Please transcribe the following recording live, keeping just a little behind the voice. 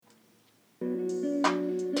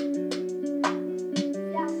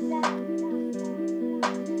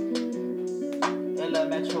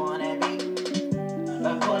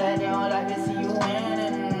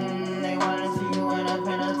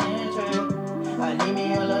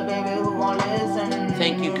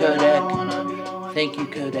Thank you, Kodak. Thank you,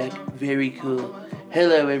 Kodak. Very cool.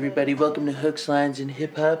 Hello, everybody. Welcome to Hooks, Lines, and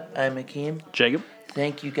Hip Hop. I'm Akeem. Jacob.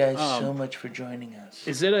 Thank you guys so much for joining us.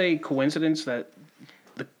 Is it a coincidence that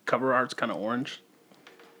the cover art's kind of orange?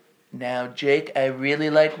 Now, Jake, I really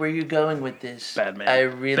like where you're going with this. Bad man. I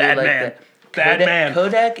really Bad like man. that. Bad man.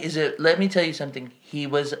 Kodak is a. Let me tell you something. He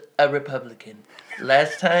was a Republican.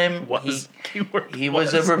 Last time he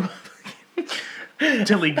was a Republican.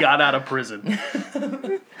 Till he got out of prison.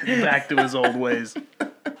 Back to his old ways.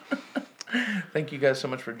 Thank you guys so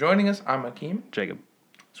much for joining us. I'm Akeem. Jacob.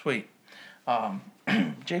 Sweet.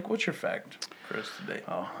 Jake, what's your fact for us today?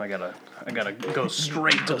 Oh, I gotta go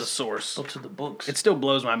straight to the source. Go to the books. It still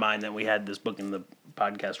blows my mind that we had this book in the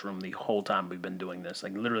podcast room the whole time we've been doing this.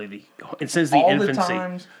 Like literally since the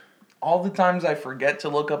infancy. All the times I forget to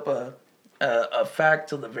look up a fact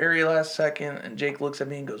till the very last second, and Jake looks at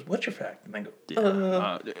me and goes, "What's your fact?" And I go,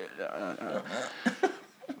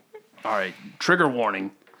 All right, trigger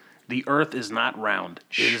warning. The Earth is not round.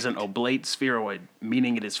 It is an oblate spheroid,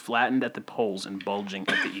 meaning it is flattened at the poles and bulging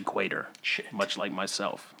at the equator. Shit. Much like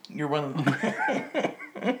myself. You're one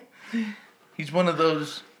of He's one of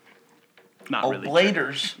those Not really.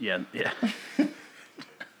 oblaters. Yeah.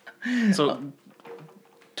 So,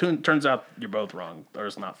 turns out you're both wrong. The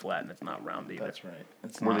Earth's not flat and it's not round either. That's right.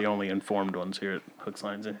 We're the only informed ones here at Hooks,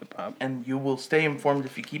 Lines, and Hip Hop. And you will stay informed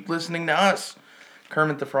if you keep listening to us.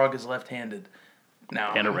 Kermit the Frog is left-handed.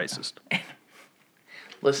 Now, And a racist.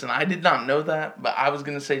 Listen, I did not know that, but I was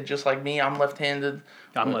going to say, just like me, I'm left-handed.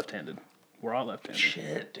 I'm left-handed. We're all left-handed.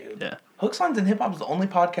 Shit, dude. Yeah. Hooks, Lines, and Hip Hop is the only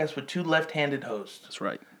podcast with two left-handed hosts. That's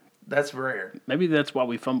right. That's rare. Maybe that's why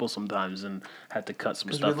we fumble sometimes and have to cut some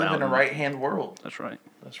Because stuff we live out. in a right-hand world. That's right.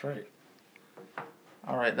 That's right.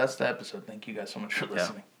 All right, that's the episode. Thank you guys so much for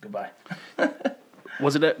listening. Goodbye.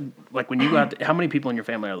 Was it like when you got? How many people in your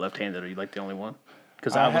family are left-handed? Are you like the only one?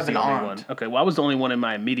 Because I was have the an only aunt. one. Okay, well I was the only one in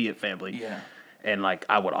my immediate family. Yeah. And like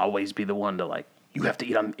I would always be the one to like you have to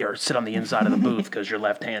eat on or sit on the inside of the booth because you're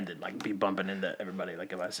left-handed. Like be bumping into everybody.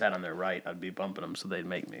 Like if I sat on their right, I'd be bumping them, so they'd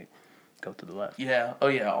make me go to the left. Yeah. Oh,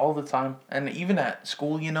 yeah. All the time. And even at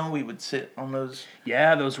school, we would sit on those.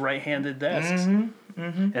 Yeah, those right-handed desks.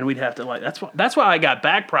 And we'd have to like that's why I got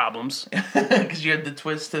back problems. Because you had the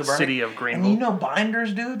twist to right. City of Greenville. And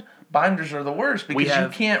binders, dude. Binders are the worst because you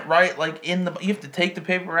can't write like in the. You have to take the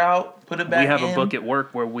paper out, put it back in. We have a book at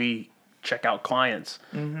work where we check out clients,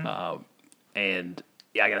 and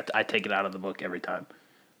I take it out of the book every time.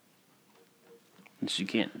 So you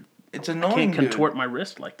can't. It's annoying. I can't contort my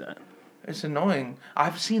wrist like that. It's annoying.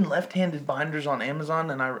 I've seen left-handed binders on Amazon,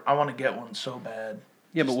 and I want to get one so bad.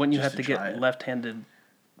 Yeah, but wouldn't you have to get left-handed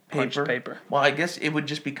punched paper? Well, I guess it would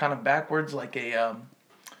just be kind of backwards, like a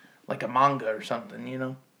manga or something,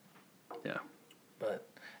 Yeah. But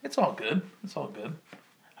it's all good. It's all good.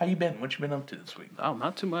 How you been? What you been up to this week? Oh,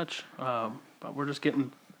 not too much. But we're just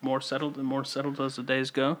getting more settled as the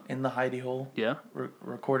days go. In the hidey hole. Yeah.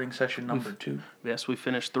 Recording session number 2. Yes, we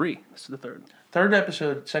finished 3. This is the third. Third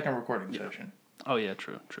episode, second recording session. Oh yeah,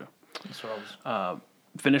 true. That's what I was.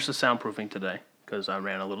 Finished the soundproofing today because I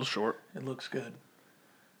ran a little short. It looks good.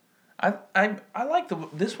 I like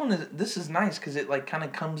this one. This is nice because it like kind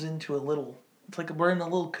of comes into a little. It's like we're in a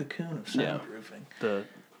little cocoon of soundproofing. Yeah. The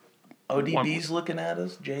ODB's looking at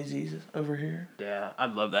us. Jay-Z's over here. Yeah, I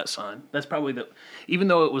love that sign. That's probably even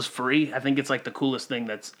though it was free, I think it's like the coolest thing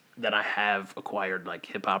that I have acquired like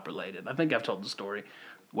hip hop related. I think I've told the story.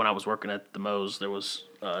 When I was working at the Moe's, there was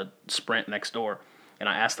a Sprint next door, and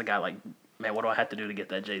I asked the guy like, "Man, what do I have to do to get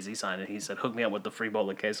that Jay-Z sign?" And he said, "Hook me up with the free bowl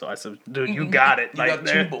of queso." I said, "Dude, you got it. You got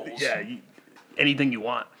 2 bowls. Yeah, anything you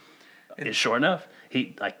want." And sure enough,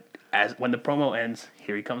 when the promo ends,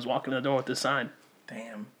 here he comes walking in the door with this sign.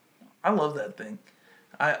 Damn. I love that thing.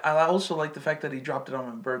 I also like the fact that he dropped it on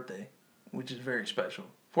my birthday, which is very special.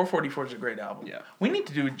 444 is a great album. Yeah. We need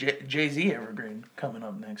to do a Jay-Z Evergreen coming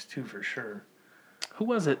up next, too, for sure. Who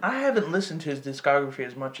was it? I haven't listened to his discography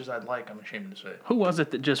as much as I'd like, I'm ashamed to say. Who was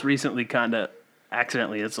it that just recently kind of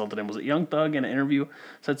accidentally insulted him? Was it Young Thug in an interview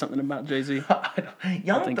said something about Jay-Z?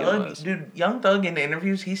 Young Thug in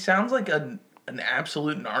interviews, he sounds like an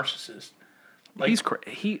absolute narcissist. Like, he's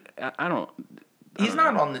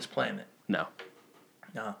not on this planet. No,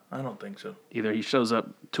 I don't think so. Either he shows up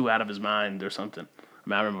too out of his mind or something.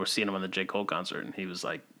 I remember seeing him on the J. Cole concert, and he was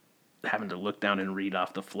like having to look down and read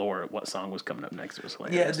off the floor what song was coming up next. It was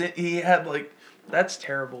hilarious. Yeah, he had that's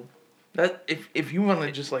terrible. That if you want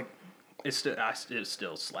to just like, it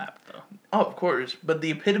still slapped though. Oh, of course, but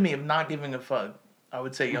the epitome of not giving a fuck, I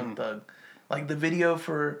would say Young Thug. Like the video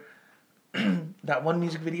for that one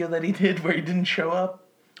music video that he did where he didn't show up.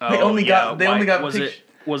 They only got was pictures.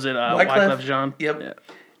 Was it Wyclef Jean? Yep.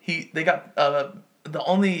 Yeah. They got the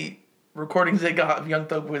only recordings they got of Young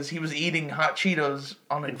Thug was he was eating hot Cheetos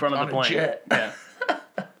in front of the plane. Jet. Yeah.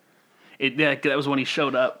 That was when he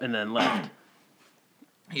showed up and then left.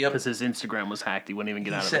 Yep. Because his Instagram was hacked. He wouldn't even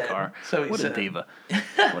get out of the car. So what a diva.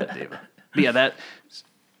 What a diva. But yeah,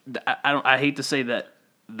 I hate to say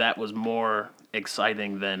that was more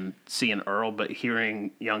exciting than seeing Earl, but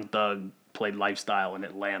hearing Young Thug play Lifestyle in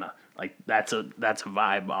Atlanta, like that's a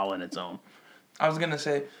vibe all in its own. I was gonna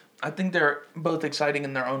say, I think they're both exciting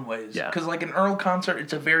in their own ways. Yeah. Because like an Earl concert,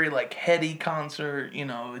 it's a very like heady concert. You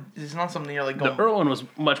know, it's not something you're like going. The Earl one was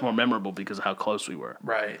much more memorable because of how close we were.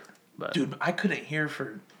 Right. But dude, I couldn't hear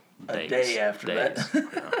for a days, day after that.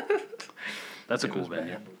 Yeah. That's a cool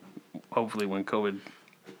venue. Bad. Hopefully, when COVID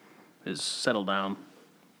is settled down,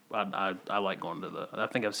 I like going to I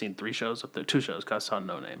think I've seen 3 shows up there, 2 shows. Cause I saw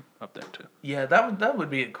No Name up there too. Yeah, that would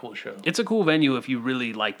be a cool show. It's a cool venue if you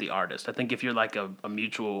really like the artist. I think if you're like a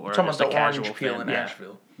mutual or just a casual fan, in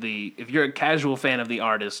Asheville. If you're a casual fan of the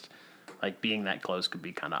artist, like being that close could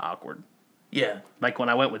be kind of awkward. Yeah. Like when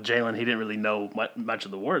I went with Jalen, he didn't really know much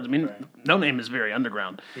of the words. I mean, No Name is very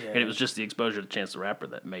underground, and it was just the exposure to Chance the Rapper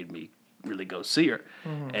that made me really go see her.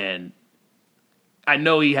 Mm-hmm. And I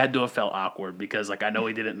know he had to have felt awkward because, like, I know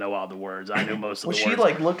he didn't know all the words. I knew most of the words. Was she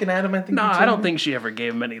like looking at him? I think. No, I don't think she ever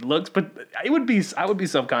gave him any looks. But I would be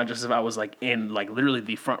self-conscious if I was like in like literally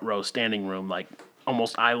the front row standing room, like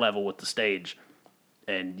almost eye level with the stage,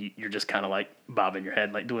 and you're just kind of like bobbing your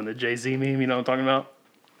head, like doing the Jay-Z meme. You know what I'm talking about?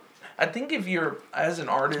 I think if you're, as an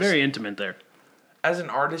artist... It's very intimate there. As an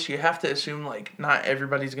artist, you have to assume, like, not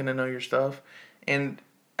everybody's going to know your stuff. And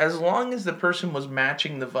as long as the person was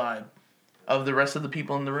matching the vibe of the rest of the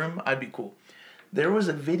people in the room, I'd be cool. There was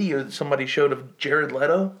a video that somebody showed of Jared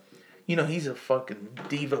Leto. You know, he's a fucking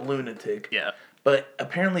diva lunatic. Yeah. But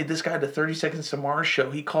apparently this guy at the 30 Seconds to Mars show,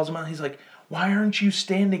 he calls him out. He's like, why aren't you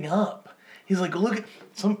standing up? He's like, look,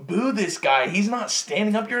 boo this guy. He's not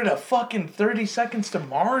standing up. You're at a fucking 30 Seconds to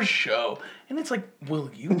Mars show. And it's like,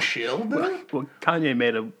 will you chill, dude? Well, Kanye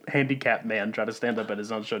made a handicapped man try to stand up at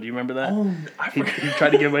his own show. Do you remember that? Oh, I forgot. He tried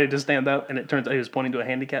to get everybody to stand up, and it turns out he was pointing to a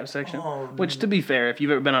handicapped section. Oh, which, to be fair, if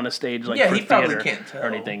you've ever been on a stage like for theater or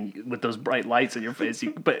anything with those bright lights in your face,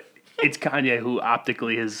 but it's Kanye who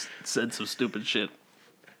optically has said some stupid shit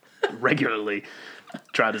regularly.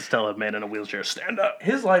 Try to tell a man in a wheelchair, stand up.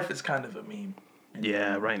 His life is kind of a meme.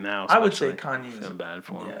 Yeah, right now. I would say Kanye's feeling bad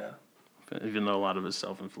for him. Yeah. Even though a lot of it's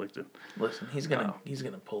self-inflicted. Listen, he's gonna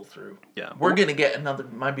pull through. Yeah. We're gonna get another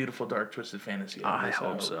My Beautiful Dark Twisted Fantasy. I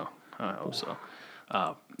hope so.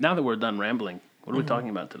 Now that we're done rambling, what are we talking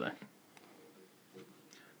about today?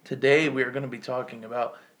 Today we are going to be talking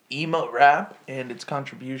about emo rap and its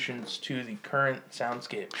contributions to the current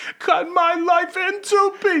soundscape. Cut my life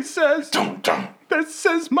into pieces. Dum, dum. This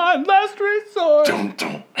is my last resort. Dum,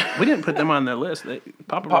 dum. We didn't put them on their list.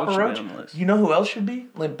 Papa Roach should be on the list. You know who else should be?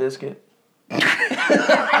 Limp Bizkit.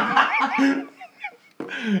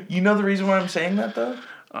 You know the reason why I'm saying that, though?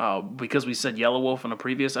 Because we said Yellow Wolf in a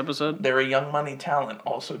previous episode? They're a Young Money talent.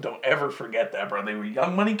 Also, don't ever forget that, bro. They were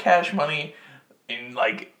Young Money, Cash Money,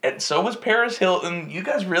 and so was Paris Hilton. You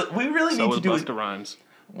guys we really need to do Busta Rhymes.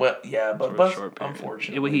 Well, yeah, but Busta,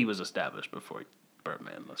 unfortunately. He was established before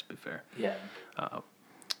Birdman, let's be fair. Yeah.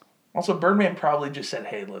 Also, Birdman probably just said,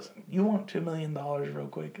 hey, listen, you want $2 million real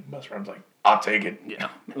quick? And Busta Rhymes like, I'll take it. Yeah.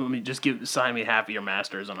 Let me just sign me half of your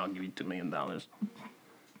masters and I'll give you $2 million. That's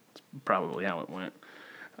probably how it went.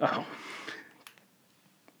 I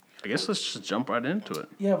guess let's just jump right into it.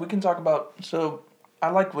 Yeah, we can talk about, so I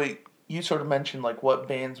like what you sort of mentioned, like what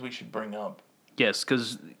bands we should bring up. Yes,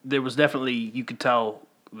 because there was definitely, you could tell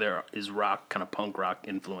there is rock, kind of punk rock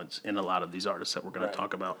influence in a lot of these artists that we're going to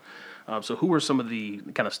talk about. So who are some of the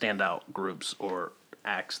kind of standout groups or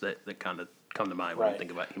acts that kind of come to mind when you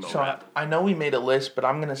think about emo rap? I know we made a list, but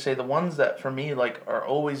I'm going to say the ones that for me like are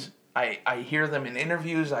always, I hear them in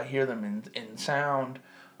interviews, I hear them in sound.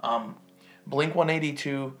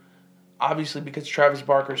 Blink-182, obviously because Travis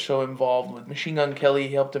Barker's so involved with Machine Gun Kelly,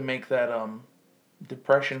 he helped him make that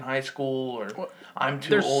Depression High School or I'm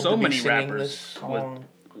Too Old to Be Singing This Song.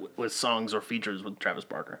 With songs or features with Travis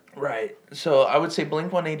Barker. Right. So I would say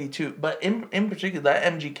Blink-182, but in particular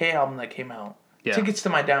that MGK album that came out, Tickets to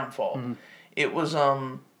My Downfall. Mm-hmm. It was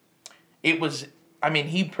I mean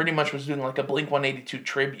he pretty much was doing like a Blink-182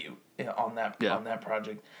 tribute on that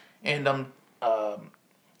project. And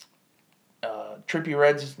Trippie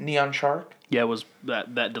Redd's Neon Shark. Yeah, it was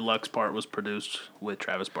that deluxe part was produced with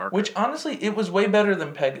Travis Barker. Which honestly, it was way better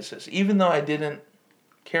than Pegasus. Even though I didn't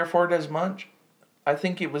care for it as much, I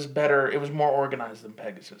think it was better. It was more organized than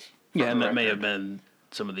Pegasus. Yeah, and that may have been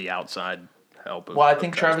some of the outside help. Well, I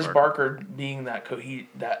think Travis Barker being that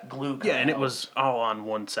that glue. Yeah, and it was all on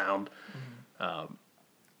one sound.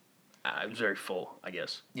 It was very full, I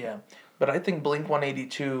guess. Yeah, but I think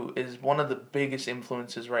Blink-182 is one of the biggest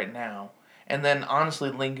influences right now. And then,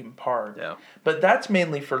 honestly, Linkin Park. Yeah. But that's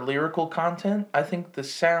mainly for lyrical content. I think the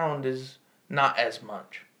sound is not as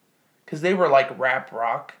much. Because they were like rap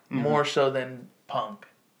rock more so than punk,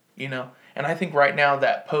 you know? And I think right now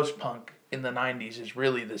that post-punk in the 90s is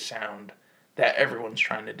really the sound that everyone's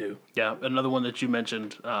trying to do. Yeah, another one that you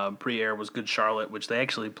mentioned pre-air was Good Charlotte, which they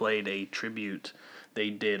actually played a tribute. They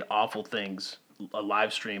did Awful Things, a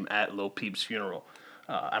live stream at Lil Peep's funeral.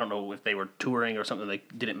 I don't know if they were touring or something. They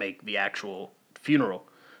didn't make the actual funeral,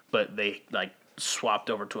 but they like swapped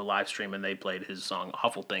over to a live stream and they played his song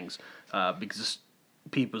Awful Things because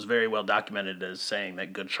Peep was very well documented as saying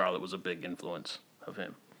that Good Charlotte was a big influence of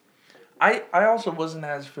him. I also wasn't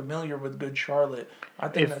as familiar with Good Charlotte. I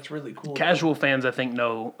think that's really cool. Casual fans, I think,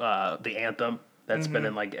 know the anthem that's been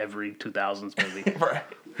in like every 2000s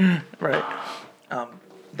movie. Right.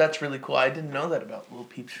 That's really cool. I didn't know that about Lil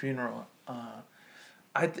Peep's funeral.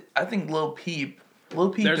 I think Lil Peep.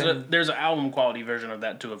 There's an album quality version of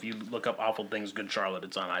that too. If you look up Awful Things, Good Charlotte,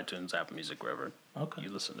 it's on iTunes, Apple Music, wherever you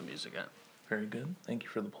listen to music at. Very good. Thank you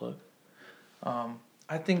for the plug.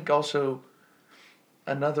 I think also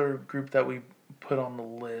another group that we put on the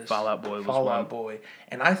list, Fall Out Boy was Fall one. Out Boy,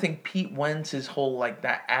 and I think Pete Wentz's whole like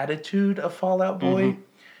that attitude of Fall Out Boy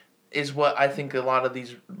is what I think a lot of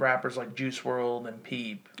these rappers like Juice WRLD and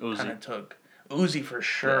Peep kind of took. Uzi for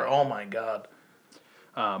sure. Yeah. Oh my God.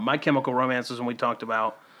 My Chemical Romance is when we talked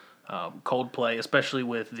about Coldplay, especially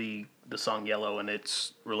with the song Yellow and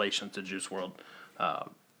its relation to Juice WRLD.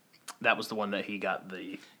 That was the one that he got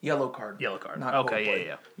the Yellow Card. Not okay, Coldplay.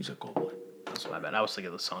 Yeah. You said Coldplay. That's my bad. I was thinking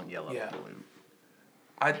of the song Yellow.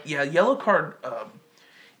 Yeah. Yellow Card.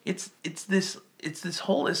 It's this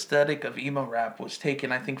whole aesthetic of emo rap was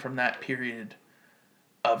taken, I think, from that period.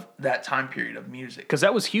 Of that time period of music. Because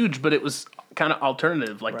that was huge, but it was kind of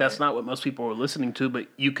alternative. Like, that's not what most people were listening to, but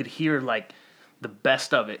you could hear, like, the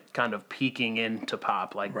best of it kind of peeking into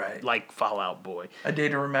pop, like Fall Out Boy. A Day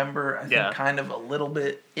to Remember, I think, kind of a little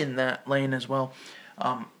bit in that lane as well.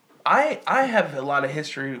 I have a lot of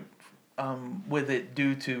history with it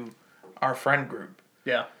due to our friend group.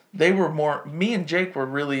 Yeah. They were me and Jake were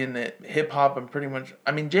really into hip-hop and pretty much,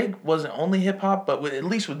 I mean, Jake wasn't only hip-hop, but at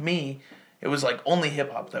least with me, it was like only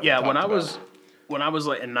hip hop that we talked about. When I was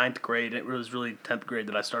like in 9th grade, it was really 10th grade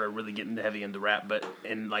that I started really getting heavy into rap. But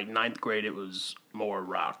in like 9th grade, it was more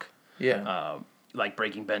rock. Yeah. Like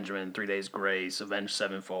Breaking Benjamin, 3 Days Grace, Avenged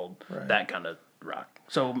Sevenfold, that kind of rock.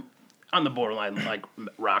 So on the borderline, like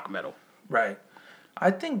rock metal. Right. I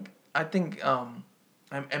think, and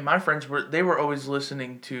my friends were always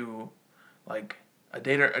listening to, like a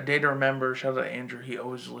Day to Remember. Shout out to Andrew. He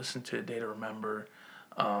always listened to A Day to Remember.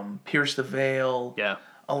 Pierce the Veil. Yeah.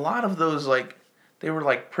 A lot of those, like, they were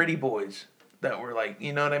like pretty boys that were like,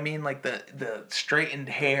 you know what I mean? Like the straightened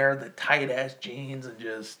hair, the tight ass jeans, and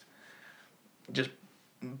just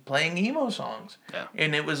playing emo songs. Yeah.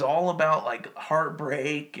 And it was all about like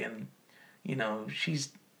heartbreak and, you know,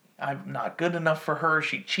 I'm not good enough for her.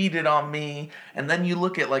 She cheated on me. And then you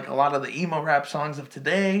look at like a lot of the emo rap songs of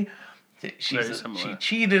today. She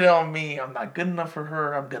cheated on me. I'm not good enough for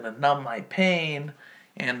her. I'm gonna numb my pain.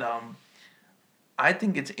 And I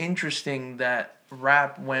think it's interesting that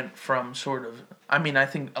rap went from sort of... I mean, I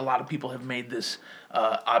think a lot of people have made this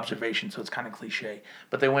observation, so it's kind of cliche.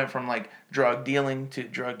 But they went from, like, drug dealing to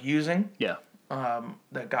drug using. Yeah.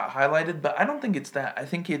 That got highlighted. But I don't think it's that. I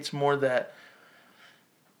think it's more that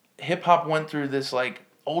hip-hop went through this, like,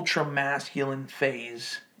 ultra-masculine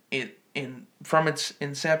phase from its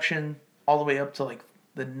inception all the way up to, like,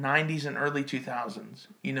 the 90s and early 2000s.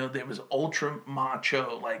 You know, there was ultra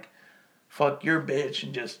macho, like, fuck your bitch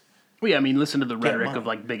and just... Well, yeah, I mean, listen to the rhetoric of,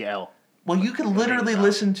 like, Big L. Well, you can literally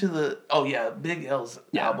listen to the... Oh, yeah, Big L's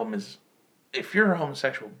album is... If you're a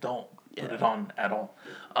homosexual, don't put it on at all.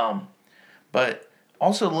 But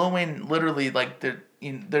also, Lil Wayne literally, like,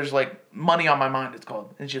 there's, like, Money on My Mind, it's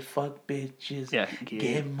called. It's just, fuck bitches,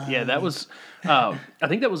 get money. Yeah, that was... I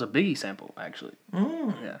think that was a Biggie sample, actually.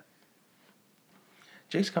 Yeah.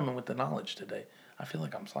 Jake's coming with the knowledge today. I feel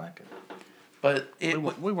like I'm slacking. But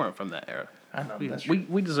we weren't from that era. I know, that's true.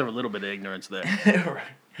 We deserve a little bit of ignorance there.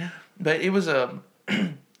 Right. But it was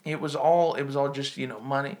all just, you know,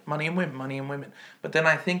 money and women. But then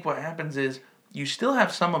I think what happens is you still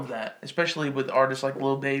have some of that, especially with artists like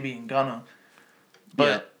Lil Baby and Gunna.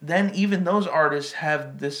 But then even those artists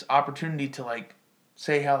have this opportunity to, like,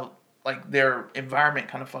 say how, like, their environment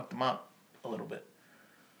kind of fucked them up a little bit.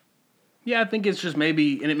 Yeah, I think it's just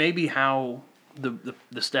maybe, and it may be how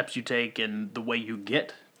the steps you take and the way you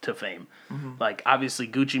get to fame. Like, obviously,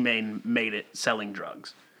 Gucci Mane made it selling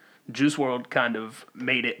drugs. Juice World kind of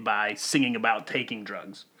made it by singing about taking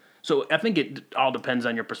drugs. So I think it all depends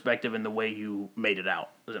on your perspective and the way you made it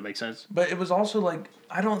out. Does that make sense? But it was also like,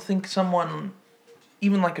 I don't think someone,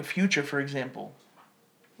 even like a Future, for example,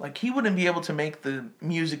 like he wouldn't be able to make the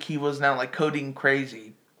music he was now, like Codeine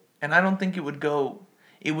Crazy. And I don't think it would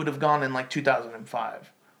have gone in like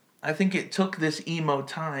 2005. I think it took this emo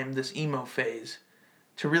time, this emo phase,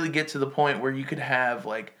 to really get to the point where you could have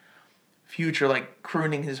like Future like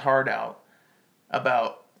crooning his heart out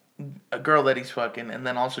about a girl that he's fucking, and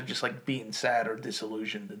then also just like being sad or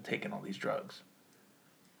disillusioned and taking all these drugs.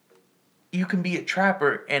 You can be a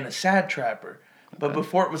trapper and a sad trapper, but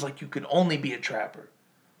before it was like you could only be a trapper.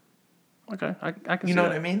 Okay, I can see You know that.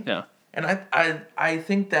 what I mean? Yeah. And I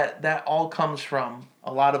think that all comes from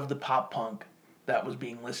a lot of the pop punk that was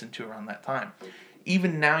being listened to around that time.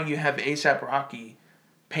 Even now you have A$AP Rocky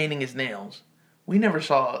painting his nails. We never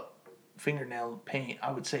saw fingernail paint,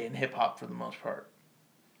 I would say, in hip hop for the most part.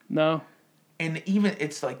 No. And even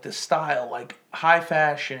it's like the style, like high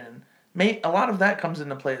fashion. A lot of that comes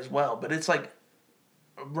into play as well. But it's like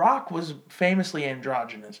rock was famously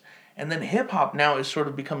androgynous, and then hip hop now is sort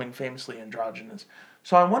of becoming famously androgynous.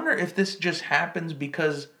 So I wonder if this just happens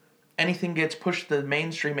because anything gets pushed to the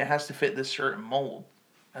mainstream, it has to fit this certain mold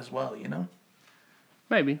as well. You know,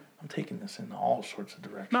 Maybe. I'm taking this in all sorts of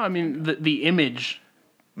directions. No, I mean the image,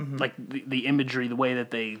 like the imagery, the way that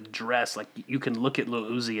they dress. Like you can look at Lil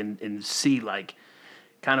Uzi and see like,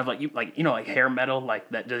 kind of like hair metal, like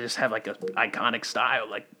that. They just have like a iconic style.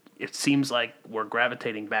 Like it seems like we're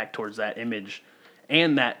gravitating back towards that image,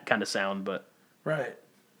 and that kind of sound. But Right.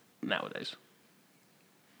 nowadays,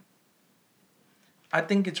 I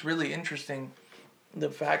think it's really interesting the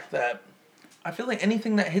fact that I feel like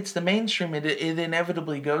anything that hits the mainstream, it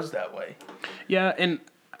inevitably goes that way. yeah, and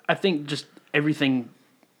I think just everything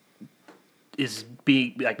is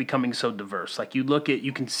becoming so diverse. Like you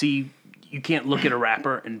can see, you can't look at a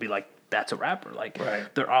rapper and be like, that's a rapper. Like Right.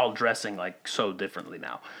 they're all dressing like so differently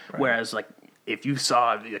now. Whereas like if you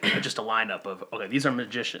saw just a lineup of, okay, these are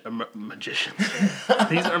magicians,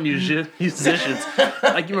 these are musicians.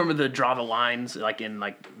 Like you remember the draw the lines, like in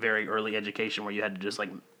like very early education where you had to just like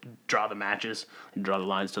draw the matches and draw the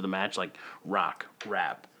lines to the match, like rock,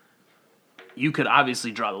 rap. You could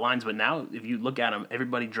obviously draw the lines, but now if you look at them,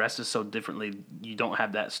 everybody dresses so differently. You don't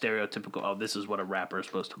have that stereotypical, oh, this is what a rapper is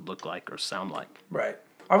supposed to look like or sound like. Right.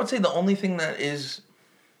 I would say the only thing that is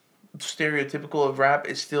stereotypical of rap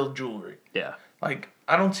is still jewelry. Yeah. Like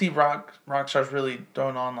I don't see rock stars really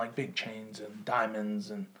throwing on like big chains and diamonds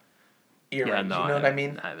and earrings. Yeah, no, you know what I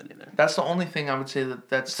mean? I haven't either. That's the only thing I would say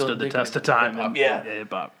that's still Stood the indicative test of time. hip-hop. in Yeah.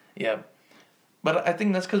 hip hop. Yeah. But I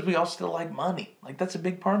think that's because we all still like money. Like that's a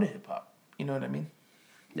big part of hip hop. You know what I mean?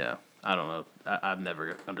 Yeah, I don't know. I've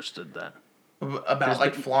never understood that. About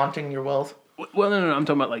like flaunting your wealth. Well, no. I'm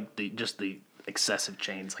talking about like the excessive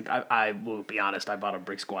chains. Like I will be honest, I bought a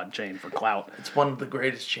Brick Squad chain for clout, It's one of the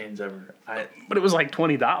greatest chains ever. but it was like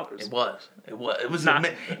 $20. It was. It was Not-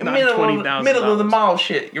 the not middle of the $20,000. mall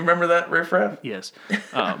shit. You remember that, Riff Raff? Yes,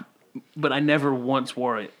 but I never once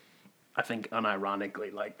wore it. I think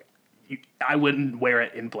unironically, like I wouldn't wear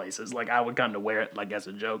it in places. Like I would kind of wear it like as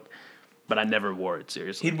a joke, but I never wore it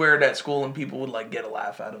seriously. He'd wear it at school and people would like get a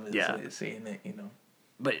laugh out of it. Yeah. Seeing it, you know.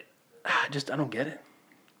 But I don't get it.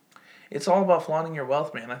 It's all about flaunting your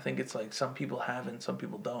wealth, man. I think it's like some people have and some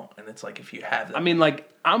people don't, and it's like if you have that. I mean, like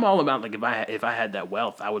I'm all about like if I had that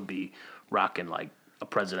wealth, I would be rocking like a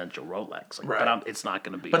presidential Rolex. Like, Right. But it's not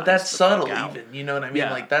going to be. But that's iced the fuck subtle, out. even. You know what I mean?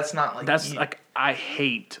 Yeah. Like that's not like That's like I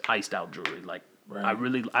hate iced out jewelry. Like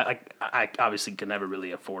Right. I obviously can never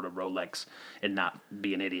really afford a Rolex and not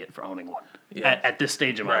be an idiot for owning one Yeah. at this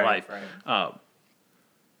stage of my Right, life. right.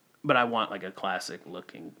 But I want like a classic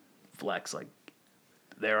looking flex. Like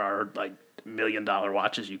there are like $1 million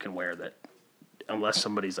watches you can wear that unless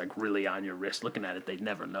somebody's like really on your wrist looking at it, they'd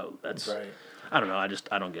never know. That's Right. I don't know. I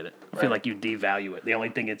don't get it. I Right. feel like you devalue it. The only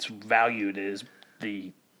thing it's valued is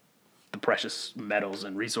the precious metals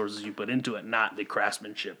and resources you put into it, not the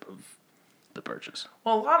craftsmanship of the purchase.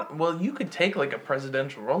 Well, you could take like a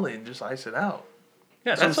presidential Rollie and just ice it out.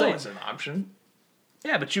 Yeah, That's always an option.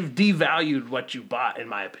 Yeah, but you've devalued what you bought, in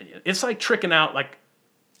my opinion. It's like tricking out, like,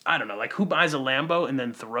 I don't know, like who buys a Lambo and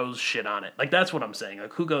then throws shit on it? Like, that's what I'm saying.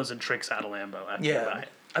 Like, who goes and tricks out a Lambo after they buy Yeah, it?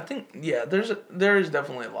 I think there is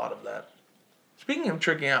definitely a lot of that. Speaking of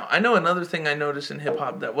tricking out, I know another thing I noticed in hip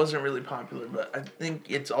hop that wasn't really popular, but I think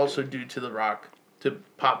it's also due to the rock to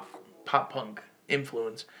pop punk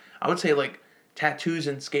influence. I would say like tattoos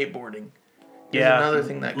and skateboarding is another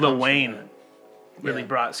thing that Lil comes Wayne from that. really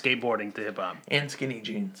brought skateboarding to hip hop. And skinny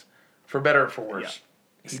jeans, for better or for worse.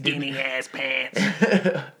 Yeah. Skinny ass pants.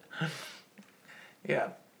 Yeah,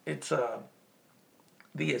 it's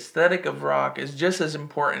the aesthetic of rock is just as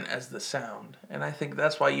important as the sound, and I think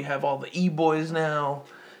that's why you have all the e-boys now.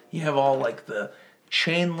 You have all like the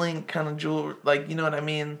chain link kind of jewelry, like you know what I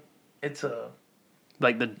mean. It's a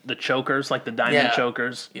like the chokers, like the diamond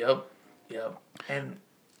chokers. Yep, and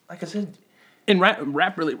like I said, And rap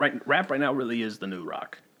right now really is the new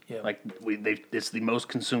rock. Yeah. Like it's the most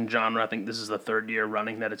consumed genre. I think this is the third year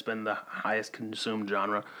running that it's been the highest consumed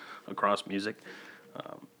genre across music,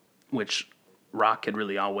 which rock had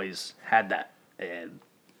really always had that. And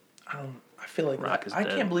I feel like rock is I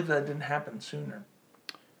dead. can't believe that didn't happen sooner.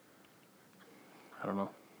 I don't know.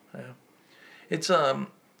 Yeah, it's Well,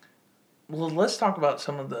 let's talk about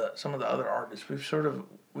some of the other artists.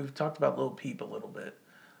 We've talked about Lil Peep a little bit.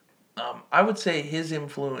 I would say his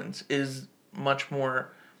influence is much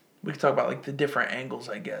more. We could talk about like the different angles,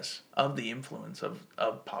 I guess, of the influence of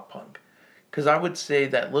pop punk. Because I would say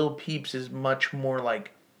that Lil Peep's is much more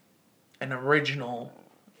like an original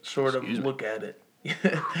sort of look at it.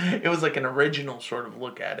 It was like an original sort of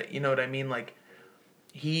look at it. You know what I mean? Like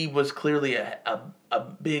he was clearly a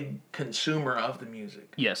big consumer of the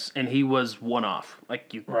music. Yes, and he was one off.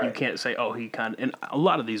 Like you can't say, oh, he kind of. And a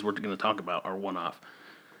lot of these we're going to talk about are one off.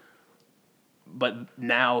 But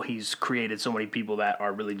now he's created so many people that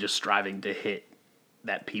are really just striving to hit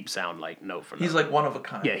that Peep sound like note for note. He's like one of a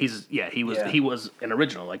kind. Yeah, he was an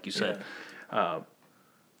original, like you said.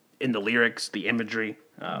 In the lyrics, the imagery,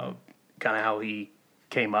 kind of how he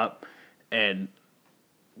came up, and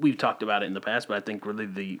we've talked about it in the past. But I think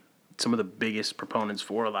really some of the biggest proponents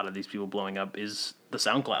for a lot of these people blowing up is the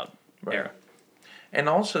SoundCloud era. And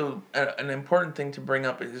also, an important thing to bring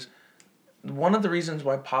up is one of the reasons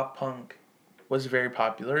why pop punk was very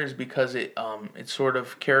popular is because it sort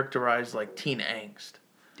of characterized like teen angst.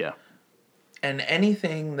 Yeah. And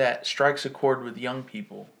anything that strikes a chord with young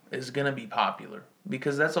people is going to be popular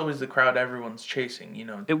because that's always the crowd everyone's chasing, you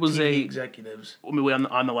know. It was TV executives. I mean,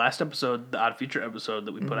 on the last episode, the Odd Future episode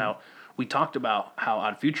that we put out, we talked about how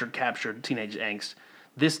Odd Future captured teenage angst.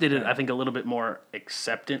 This did it, I think, a little bit more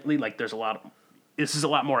acceptantly. Like, this is a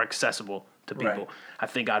lot more accessible to people. Right. I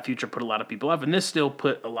think Odd Future put a lot of people off, and this still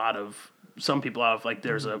put some people off. Like,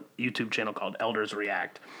 there's a YouTube channel called Elders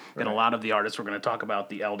React, and a lot of the artists we're going to talk about,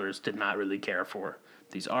 the elders did not really care for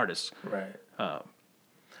these artists. Right.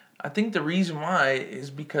 I think the reason why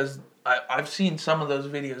is because I've seen some of those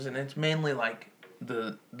videos, and it's mainly like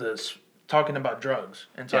the talking about drugs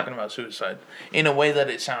and talking about suicide in a way that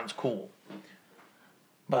it sounds cool.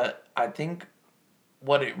 But I think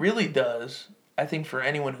what it really does, I think for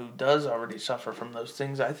anyone who does already suffer from those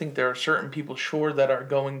things, I think there are certain people that are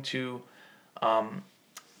going to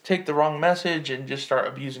take the wrong message and just start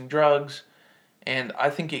abusing drugs. And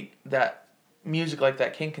I think that music like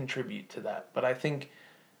that can contribute to that. But I think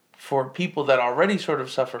for people that already sort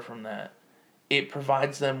of suffer from that, it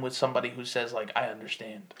provides them with somebody who says, like, I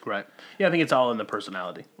understand. Right. Yeah, I think it's all in the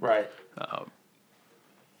personality. Right.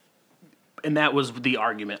 And that was the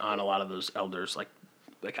argument on a lot of those elders. Like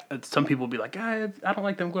some people would be like, I don't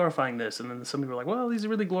like them glorifying this. And then some people are like, well, he's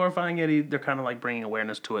really glorifying it. They're kind of like bringing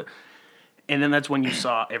awareness to it. And then that's when you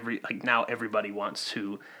saw now everybody wants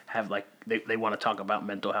to have like, they want to talk about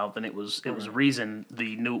mental health. And it was Reason,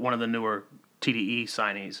 one of the newer TDE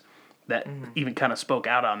signees, that even kind of spoke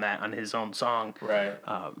out on that on his own song. Right.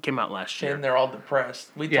 Came out last year. And they're all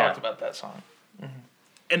depressed. We talked about that song. Mm-hmm.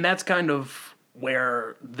 And that's kind of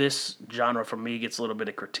where this genre for me gets a little bit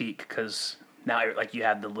of critique, because now like you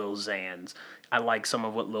have the Lil Xans. I like some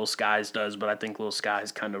of what Lil Skies does, but I think Lil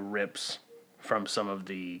Skies kind of rips from some of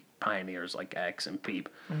the pioneers like X and Peep.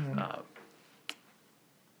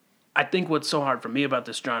 I think what's so hard for me about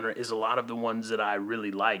this genre is a lot of the ones that I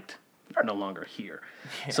really liked are no longer here.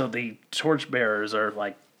 Yeah. So the torchbearers are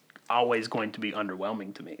like always going to be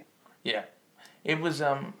underwhelming to me. Yeah. It was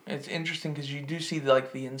it's interesting because you do see the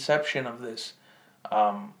inception of this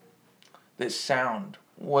this sound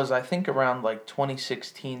was, I think, around like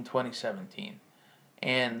 2016, 2017.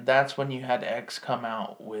 And that's when you had X come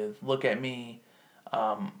out with Look at Me.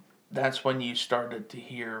 That's when you started to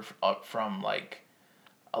hear from what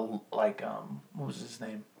was his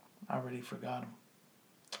name? I already forgot him.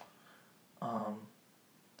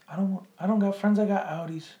 I don't got friends, I got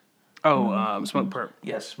Audis. Smoke Perp.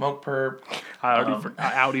 Yes, Smoke Perp. I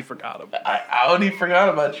already forgot him. I already forgot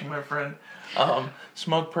about you, my friend.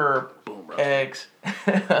 Smoke Perp, Boom, X,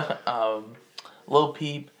 Lil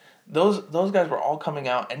Peep. Those guys were all coming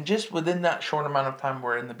out, and just within that short amount of time,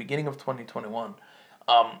 we're in the beginning of 2021.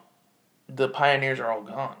 the pioneers are all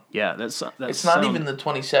gone. Yeah, that's It's not even the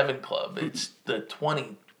 27 club. It's the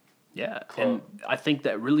 20. Yeah, club. and I think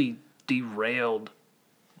that really derailed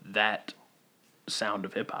that sound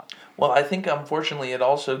of hip hop. Well, I think unfortunately it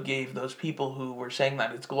also gave those people who were saying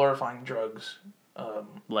that it's glorifying drugs.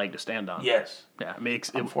 Leg to stand on. Yes. Yeah, I mean,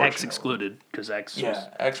 X Unfortunately. excluded because X was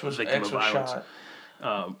X was victim of violence.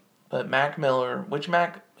 shot. But Mac Miller,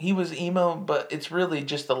 he was emo, but it's really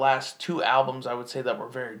just the last 2 albums I would say that were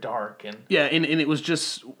very dark and Yeah, and it was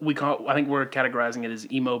just I think we're categorizing it as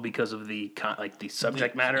emo because of the the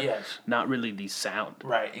subject matter, yes. not really the sound.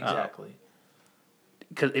 right, exactly.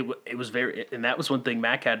 Because it was very, and that was one thing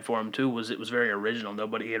Mac had for him too, was it was very original.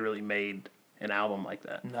 Nobody had really made an album like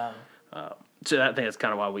that. No. So I think that's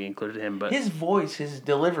kind of why we included him. But His voice, his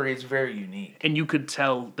delivery is very unique. and you could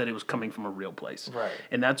tell that it was coming from a real place. Right.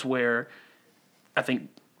 And that's where I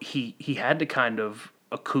think he had to kind of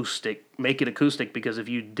make it acoustic, because if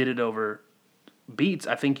you did it over beats,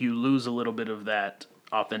 I think you lose a little bit of that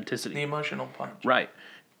authenticity. The emotional punch. Right.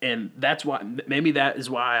 And that's why, maybe that is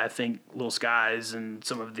why I think Lil Skies and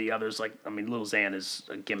some of the others, Lil Xan is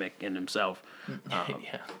a gimmick in himself.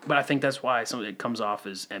 Yeah. But I think that's why some of it comes off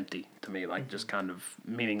as empty to me, just kind of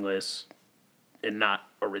meaningless and not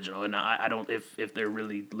original. And I don't, if they're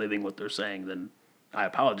really living what they're saying, then I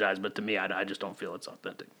apologize. But to me, I just don't feel it's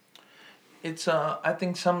authentic. It's I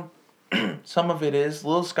think some of it is.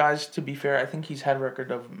 Lil Skies, to be fair, I think he's had a record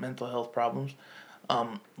of mental health problems.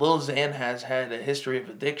 Lil Xan has had a history of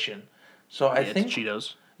addiction, so I think it's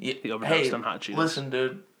Cheetos. Yeah, He overdosed on hot Cheetos. Listen,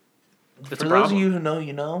 dude. It's for those of you who know,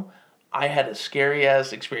 you know. I had a scary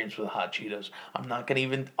ass experience with hot Cheetos. I'm not gonna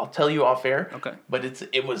even. I'll tell you off air. Okay. But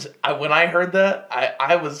when I heard that,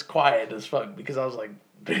 I was quiet as fuck because I was like,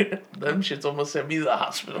 them shits almost sent me to the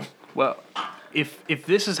hospital. Well, if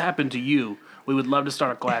this has happened to you, we would love to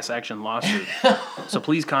start a class action lawsuit. So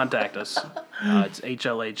please contact us. It's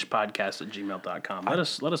hlhpodcast@gmail.com. Let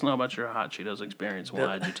us know about your hot Cheetos experience. We'll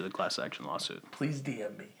add you to the class action lawsuit. Please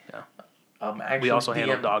DM me. Yeah. Actually, We also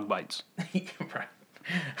handle dog bites. Right.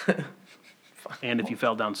 And if you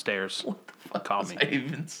fell downstairs, What the fuck call was me. I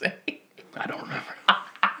even say? I don't remember.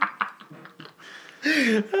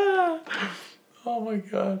 Oh my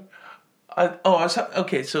god.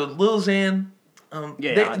 Okay. So Lil Xan,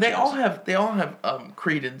 they all have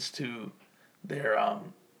credence to their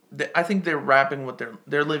I think they're rapping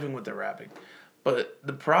they're living what they're rapping, but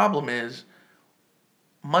the problem is,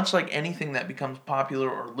 much like anything that becomes popular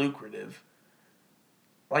or lucrative,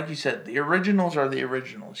 like you said, the originals are the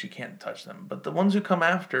originals. You can't touch them. But the ones who come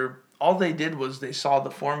after, all they did was they saw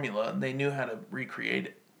the formula and they knew how to recreate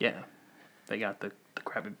it. Yeah. They got the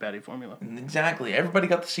Krabby Patty formula. Exactly. Everybody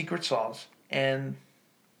got the secret sauce. And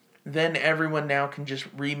then everyone now can just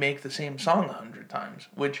remake the same song 100 times.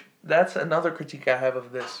 Which, that's another critique I have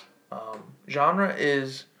of this genre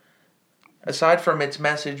is, aside from its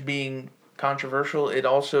message being controversial, it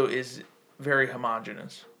also is very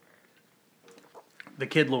homogenous. The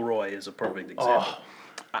Kid Leroy is a perfect example.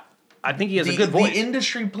 I think he has a good voice. The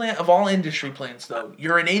industry plant of all industry plants, though,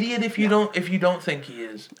 you're an idiot if you don't think he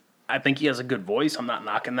is. I think he has a good voice. I'm not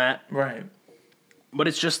knocking that. Right. But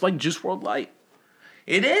it's just like Juice WRLD Light.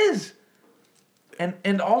 It is.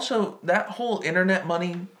 And also that whole internet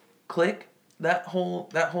money clique, that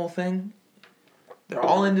whole thing, they're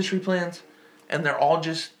all industry plants, and they're all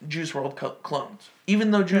just Juice WRLD clones. Even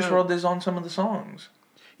though Juice WRLD is on some of the songs.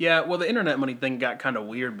 Yeah, well, the internet money thing got kind of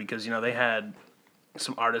weird because, they had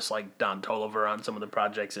some artists like Don Toliver on some of the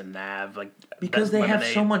projects in Nav, because they Lemonade.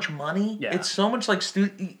 have so much money. Yeah. It's so much like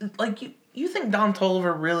you think Don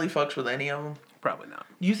Toliver really fucks with any of them? Probably not.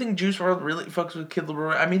 You think Juice WRLD really fucks with Kid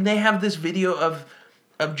Leroy? I mean, they have this video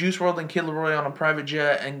of Juice WRLD and Kid Leroy on a private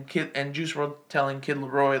jet, and Juice WRLD telling Kid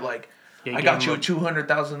Leroy I got you a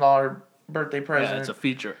 $200,000 birthday present. Yeah, it's a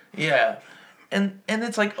feature. Yeah. And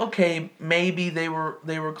it's like, okay, maybe they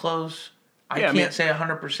were close. I can't say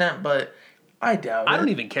 100%, but I doubt it. I don't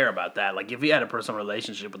even care about that. Like, if he had a personal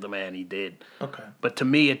relationship with the man, he did. Okay. But to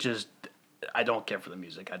me, I don't care for the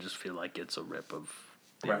music. I just feel like it's a rip of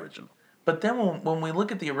the original. But then when we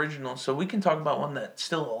look at the original, so we can talk about one that's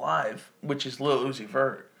still alive, which is Lil Uzi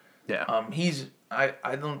Vert. Yeah.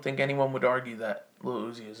 I don't think anyone would argue that Lil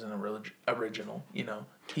Uzi is an original,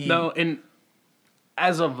 No, and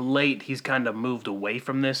as of late, he's kind of moved away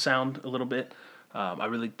from this sound a little bit. I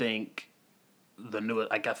really think the new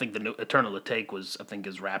Eternal Take was, I think,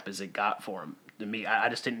 as rap as it got for him. To me, I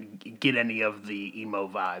just didn't get any of the emo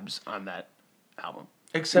vibes on that album.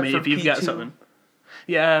 Except for if you've P2. got something.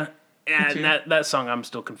 Yeah, and P2. that song I'm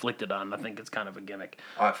still conflicted on. I think it's kind of a gimmick.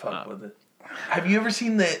 I fuck with it. Have you ever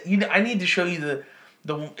seen I need to show you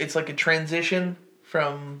the it's like a transition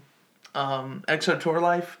from EXO Tour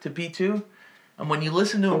Life to P2. And when you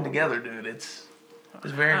listen to them together, dude, it's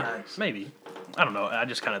very nice. Maybe. I don't know. I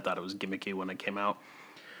just kind of thought it was gimmicky when it came out.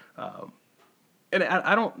 And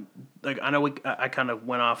I don't, like, I know I kind of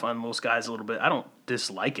went off on Lil Skies a little bit. I don't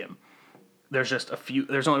dislike him. There's just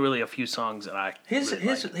there's only really a few songs that I really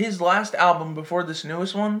like. His last album before this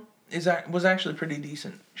newest one was actually pretty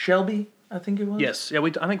decent. Shelby, I think it was. Yes. Yeah,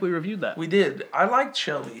 I think we reviewed that. We did. I liked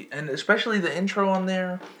Shelby, and especially the intro on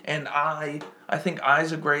there. And I think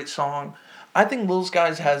I's a great song. I think Lil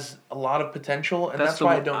Skies has a lot of potential, and that's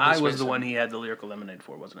why I don't dismiss I was the him. one he had the lyrical lemonade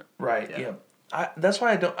for, wasn't it? Right. Yeah. That's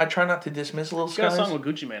why I try not to dismiss Lil He's got Skies. a song with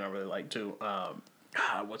Gucci Mane I really like too. I'll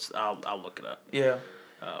look it up. Yeah.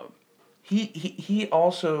 He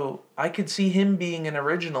also, I could see him being an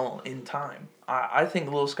original in time. I think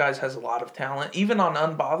Lil Skies has a lot of talent. Even on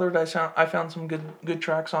Unbothered, I found some good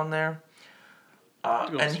tracks on there.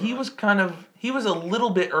 And he was a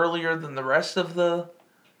little bit earlier than the rest of the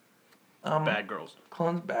Bad Girls.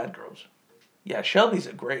 clones. Bad Girls. Yeah, Shelby's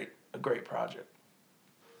a great project.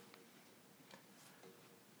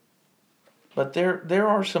 But there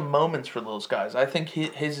are some moments for Lil Skies. I think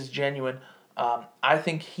his is genuine. I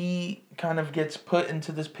think he kind of gets put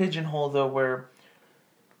into this pigeonhole, though, where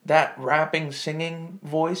that rapping, singing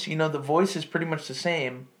voice, the voice is pretty much the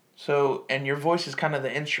same. So, and your voice is kind of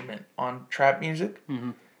the instrument on trap music.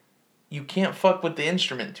 Mm-hmm. You can't fuck with the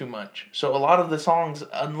instrument too much. So a lot of the songs,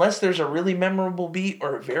 unless there's a really memorable beat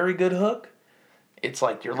or a very good hook, it's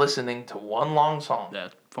like you're listening to one long song. Yeah,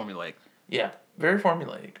 formulaic. Yeah, very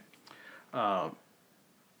formulaic.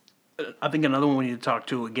 I think another one we need to talk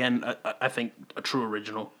to, again, I think a true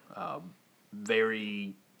original.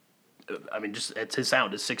 Very, just it's his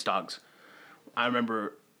sound is Six Dogs. I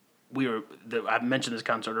remember I mentioned this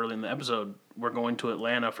concert early in the episode. We're going to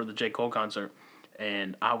Atlanta for the J. Cole concert,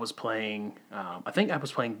 and I was playing, I think I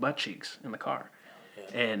was playing Butt Cheeks in the car.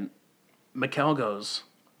 Yeah. And Mikkel goes,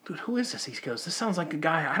 dude, who is this? He goes, this sounds like a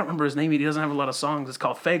guy, I don't remember his name, he doesn't have a lot of songs, it's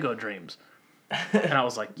called Fago Dreams. And I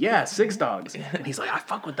was like, yeah, Six Dogs. And he's like, I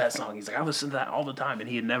fuck with that song. He's like, I listen to that all the time. And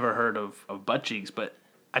he had never heard of Butt Cheeks, but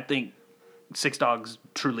I think Six Dogs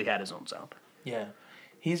truly had his own sound. Yeah.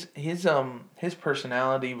 His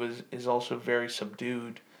personality is also very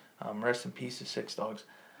subdued. Rest in peace to Six Dogs.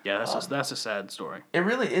 Yeah, that's a sad story. It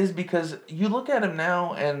really is, because you look at him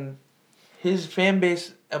now and his fan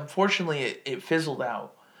base, unfortunately, it fizzled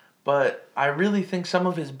out. But I really think some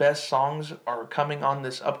of his best songs are coming on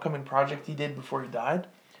this upcoming project he did before he died.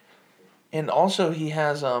 And also he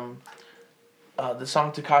has the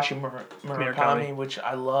song Takashi Murakami, which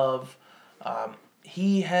I love.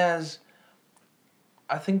 He has,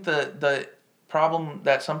 I think the problem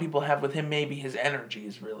that some people have with him, maybe his energy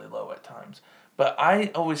is really low at times. But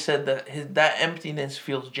I always said that that emptiness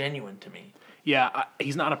feels genuine to me. Yeah,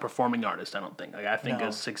 he's not a performing artist, I don't think. I think No.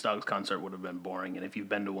 a Six Dogs concert would have been boring, and if you've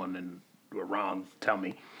been to one and were wrong, tell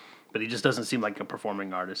me. But he just doesn't seem like a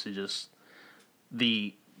performing artist. He just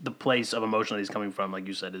the place of emotion that he's coming from, like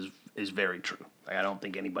you said, is very true. Like, I don't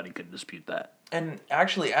think anybody could dispute that. And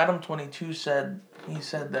actually, Adam22 said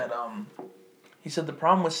that he said the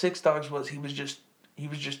problem with Six Dogs was he was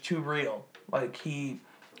just too real. Like he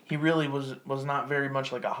really was not very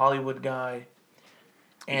much like a Hollywood guy.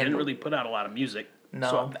 And he didn't really put out a lot of music. No.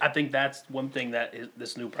 So I think that's one thing that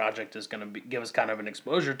this new project is going to give us kind of an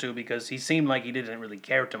exposure to, because he seemed like he didn't really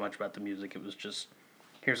care too much about the music. It was just,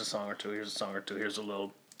 here's a song or two, here's a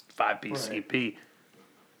little 5-piece EP.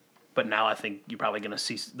 But now I think you're probably going to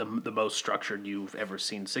see the most structured you've ever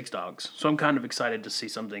seen Six Dogs. So I'm kind of excited to see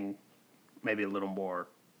something maybe a little more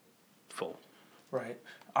full. Right.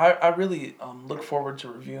 I really look forward to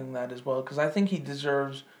reviewing that as well, because I think he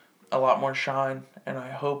deserves a lot more shine, and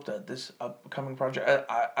I hope that this upcoming project,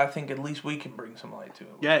 I think at least we can bring some light to it.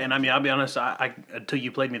 Yeah, and I'll be honest, I until you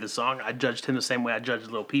played me the song, I judged him the same way I judged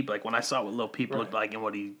Lil Peep. Like, when I saw what Lil Peep looked like and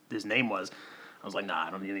what his name was, I was like, nah,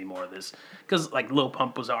 I don't need any more of this. Because, like, Lil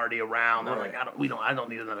Pump was already around. I'm like, I don't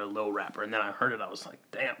need another Lil rapper. And then I heard it, I was like,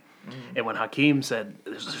 damn. Mm-hmm. And when Hakeem said,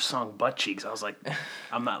 there's a song Butt Cheeks, I was like,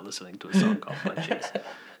 I'm not listening to a song called Butt Cheeks.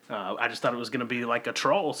 I just thought it was going to be like a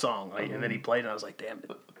troll song. Like, and then he played it, and I was like, damn,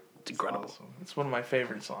 it's incredible. Awesome. It's one of my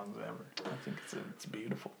favorite songs ever. I think it's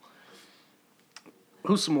beautiful.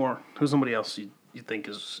 Who's somebody else you think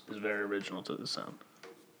is very original to this sound?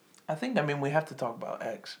 I think, we have to talk about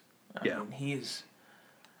X. I mean,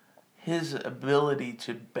 his ability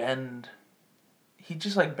to bend, he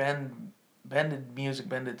just like bended music,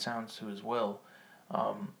 bended sounds to his will.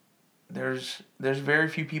 There's very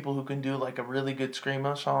few people who can do like a really good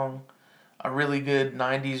screamo song, a really good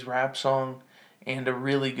 90s rap song, and a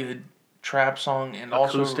really good trap song and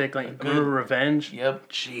Acoustic, also like remember Revenge? Yep.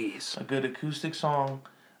 Jeez. A good acoustic song.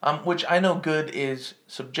 Which I know good is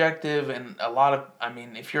subjective and a lot of, I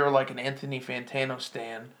mean, if you're like an Anthony Fantano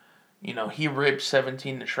stan, you know, he rips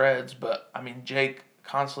 17 to shreds, but I mean, Jake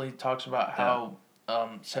constantly talks about how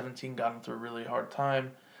 17 got him through a really hard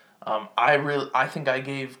time. I think I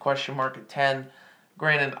gave Question Mark a 10.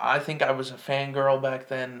 Granted, I think I was a fangirl back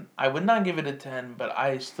then. I would not give it a 10, but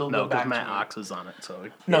I still No, go back because to Matt it. Ox is on it, so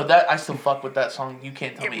No, that I still fuck with that song. You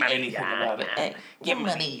can't tell me money, anything yeah, about it. yeah. Hey, give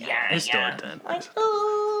money, yeah, it's still yeah. a 10. Like,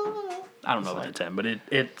 ooh. I don't know about a 10, but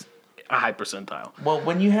it's a high percentile. Well,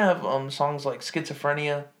 when you have songs like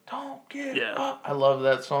Schizophrenia, don't give Yeah. up. I love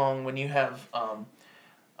that song. When you have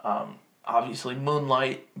obviously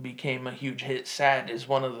Moonlight became a huge hit. Sad is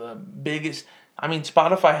one of the biggest. I mean,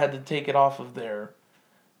 Spotify had to take it off of their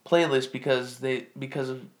playlist because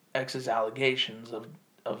of X's allegations of.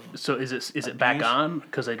 So is it back on?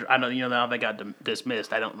 Because I know now they got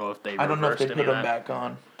dismissed. I don't know if they. I don't know if they reversed put any of them that. back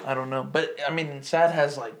on. I don't know, but I mean, Sad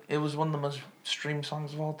has it was one of the most streamed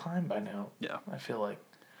songs of all time by now. Yeah. I feel like.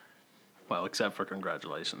 Well, except for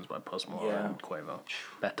Congratulations by Post Malone Yeah. and Quavo.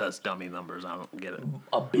 That does dummy numbers. I don't get it.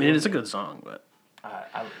 A I mean, it's a good song, but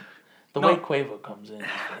the way Quavo comes in.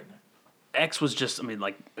 X was just,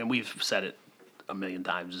 and we've said it a million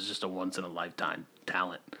times, it's just a once in a lifetime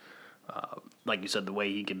talent. Like you said, the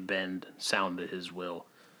way he can bend sound to his will.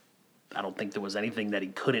 I don't think there was anything that he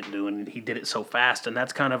couldn't do, and he did it so fast. And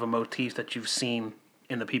that's kind of a motif that you've seen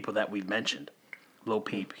in the people that we've mentioned. Lil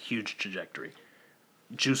Peep, huge trajectory.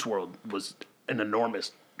 Juice WRLD was an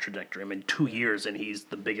enormous trajectory. I mean, 2 years and he's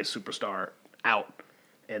the biggest superstar out,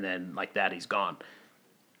 and then like that he's gone.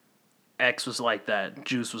 X was like that.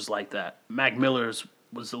 Juice was like that. Mac Miller's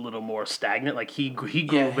was a little more stagnant. Like he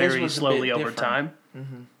grew very slowly over time.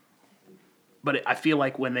 Mm-hmm. But I feel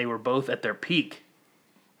like when they were both at their peak,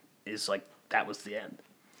 is like that was the end.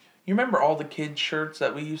 You remember all the kids' shirts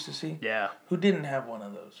that we used to see? Yeah. Who didn't have one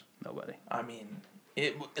of those? Nobody. I mean,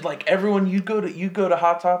 it like everyone you go to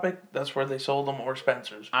Hot Topic, that's where they sold them, or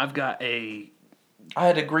Spencer's. I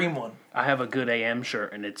had a green one. I have a Good AM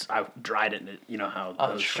shirt, and I dried it, and you know how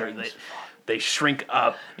those shirts they shrink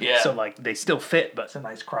up. Yeah. So like they still fit, but It's a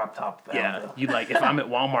nice crop top. yeah, you if I'm at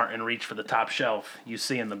Walmart and reach for the top shelf, you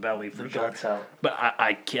see in the belly for sure. Guts out. But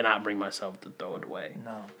I cannot bring myself to throw it away.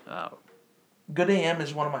 No. Good AM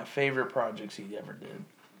is one of my favorite projects he ever did.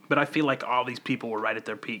 But I feel like all these people were right at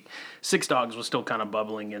their peak. Six Dogs was still kind of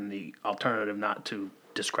bubbling in the alternative, not to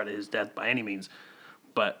discredit his death by any means.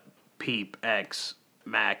 But Peep, X,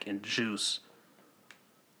 Mac, and Juice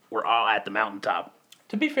were all at the mountaintop.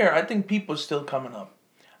 To be fair, I think Peep was still coming up.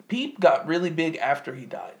 Peep got really big after he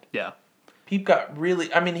died. Yeah. Peep got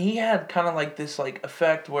really... I mean, he had kind of like this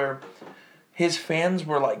effect where his fans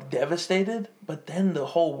were devastated, but then the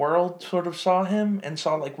whole world sort of saw him and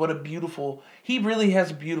saw what a beautiful... He really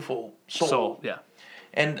has a beautiful soul. Yeah.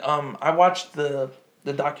 And I watched the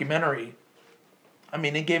documentary. I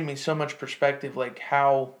mean, it gave me so much perspective,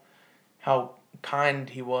 how kind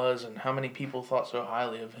he was and how many people thought so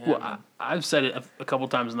highly of him. Well, I've said it a couple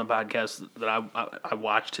times in the podcast that I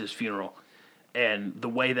watched his funeral, and the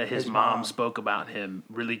way that his mom spoke about him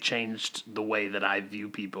really changed the way that I view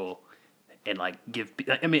people and give.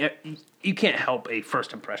 I mean, you can't help a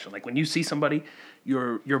first impression. Like when you see somebody,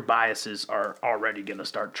 your biases are already going to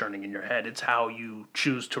start churning in your head. It's how you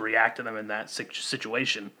choose to react to them in that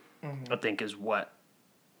situation. Mm-hmm. I think is what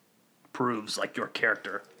proves your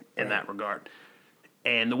character in that regard.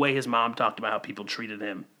 And the way his mom talked about how people treated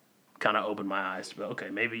him kind of opened my eyes to, okay,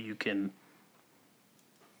 maybe you can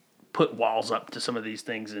put walls up to some of these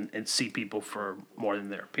things and see people for more than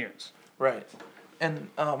their appearance. Right. And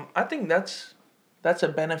I think that's a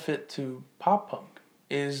benefit to pop punk,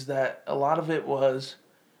 is that a lot of it was,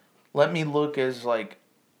 let me look as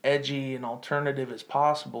edgy and alternative as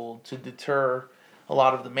possible to deter a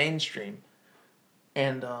lot of the mainstream.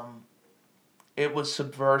 And it was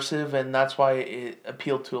subversive, and that's why it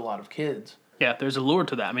appealed to a lot of kids. Yeah, there's a lure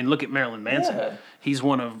to that. I mean, look at Marilyn Manson. Yeah. He's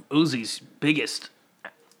one of Uzi's biggest.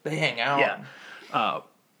 They hang out. Yeah.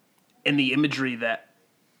 And the imagery that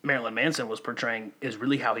Marilyn Manson was portraying is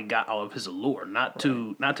really how he got all of his allure. Not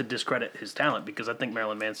to discredit his talent, because I think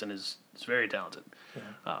Marilyn Manson is very talented.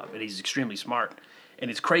 Yeah. And he's extremely smart. And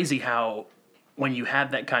it's crazy how when you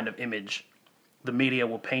have that kind of image, the media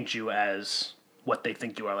will paint you as what they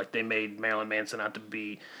think you are. Like they made Marilyn Manson out to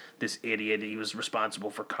be this idiot. He was responsible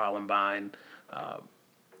for Columbine. A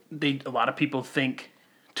lot of people think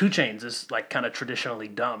 2 Chainz is kind of traditionally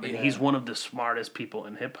dumb, and he's one of the smartest people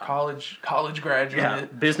in hip hop. College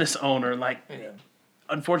graduate, business owner.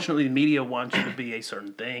 Unfortunately, the media wants you to be a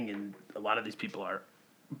certain thing, and a lot of these people are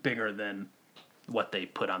bigger than what they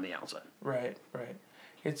put on the outside. Right.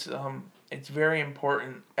 It's very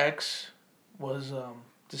important. X was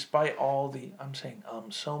despite all the I'm saying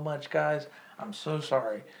so much, guys. I'm so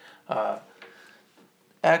sorry.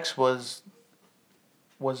 X was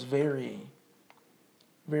very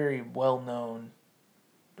very well known,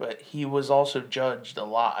 but he was also judged a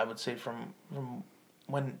lot. I would say from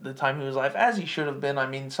when the time he was alive, as he should have been. I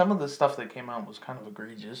mean, some of the stuff that came out was kind of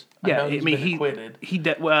egregious. Yeah, I know he's been acquitted.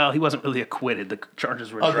 Well, he wasn't really acquitted. The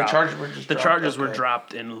charges were dropped. The charges were just the dropped. charges were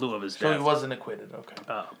dropped in lieu of his death. So he wasn't acquitted. Okay.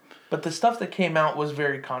 But the stuff that came out was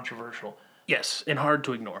very controversial. Yes, and hard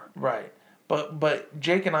to ignore. Right. But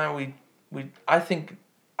Jake and I I think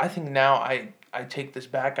now I take this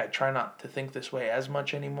back. I try not to think this way as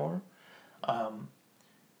much anymore.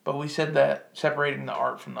 But we said that separating the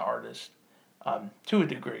art from the artist, to a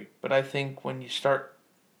degree. But I think when you start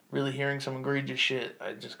really hearing some egregious shit,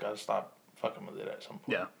 I just gotta stop fucking with it at some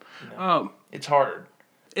point. Yeah. You know? It's hard.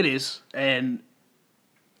 It is, and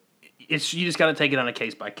you just got to take it on a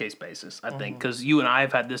case by case basis. I think because you and I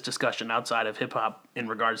have had this discussion outside of hip hop in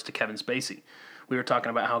regards to Kevin Spacey. We were talking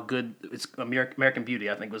about how good it's American Beauty.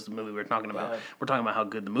 I think was the movie we were talking about. Yeah. We're talking about how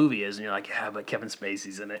good the movie is, and you're like, yeah, but Kevin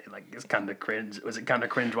Spacey's in it. Like it's kind of cringe. Was it kind of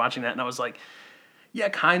cringe watching that? And I was like, yeah,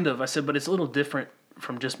 kind of. I said, but it's a little different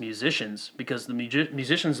from just musicians because the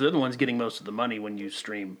musicians they're the ones getting most of the money when you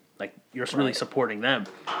stream. Like you're really supporting them.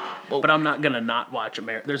 Well, but I'm not gonna not watch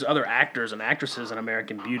There's other actors and actresses in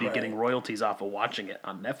American Beauty getting royalties off of watching it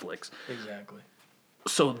on Netflix. Exactly.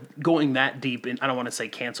 So going that deep in, I don't want to say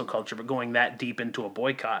cancel culture, but going that deep into a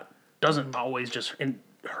boycott doesn't always just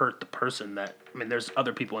hurt the person that. I mean, there's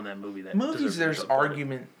other people in that movie that movies. There's an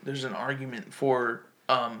argument for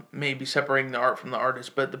maybe separating the art from the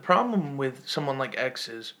artist, but the problem with someone like X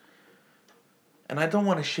is. And I don't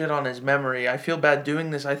want to shit on his memory. I feel bad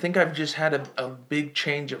doing this. I think I've just had a big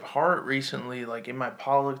change of heart recently, like in my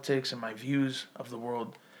politics and my views of the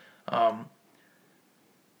world.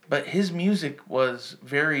 But his music was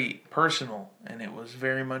very personal, and it was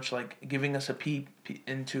very much like giving us a peep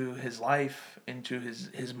into his life, into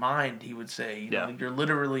his mind, he would say. You know, you're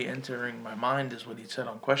literally entering my mind is what he said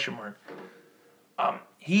on Question Mark.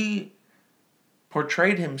 He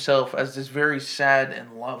portrayed himself as this very sad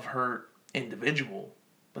and love-hurt individual,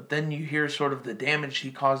 but then you hear sort of the damage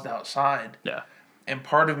he caused outside. Yeah. And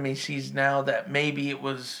part of me sees now that maybe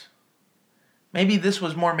this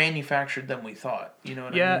was more manufactured than we thought. You know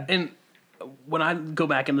what I mean? Yeah, and when I go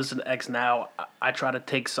back and listen to X now, I try to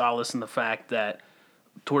take solace in the fact that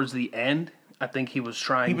towards the end, I think he was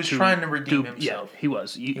trying to redeem himself. Yeah, he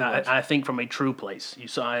was. I think from a true place. You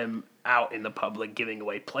saw him out in the public giving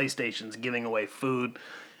away PlayStations, giving away food.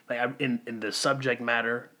 Like in the subject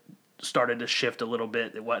matter started to shift a little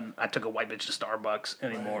bit. It wasn't I took a white bitch to Starbucks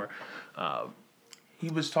anymore. Right. He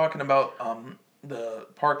was talking about the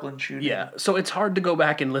Parkland shooting. Yeah, so it's hard to go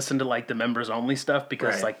back and listen to like the members only stuff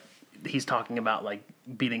because like he's talking about like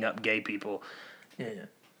beating up gay people. Yeah.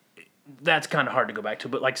 That's kind of hard to go back to,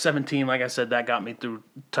 but like 17, like I said, that got me through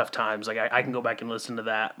tough times. Like I can go back and listen to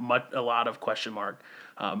that. A lot of Question Mark,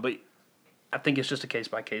 but I think it's just a case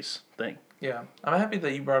by case thing. Yeah, I'm happy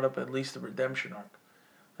that you brought up at least the redemption arc,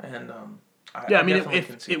 and I mean,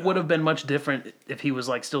 if it would have been much different if he was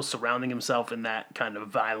like still surrounding himself in that kind of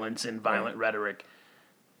violence and violent rhetoric,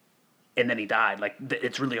 and then he died. Like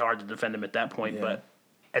it's really hard to defend him at that point, but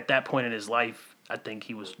at that point in his life, I think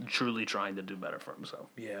he was truly trying to do better for himself.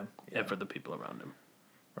 Yeah. And for the people around him.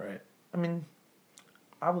 Right. I mean,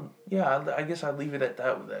 I guess I'd leave it at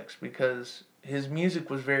that with X because his music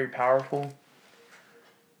was very powerful,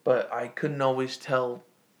 but I couldn't always tell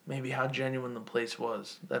maybe how genuine the place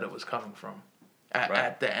was that it was coming from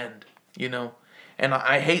at the end, you know? And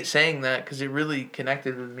I hate saying that because it really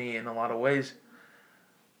connected with me in a lot of ways.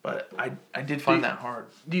 But I did find that hard.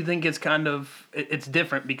 Do you think it's kind of... It's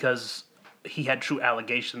different because he had true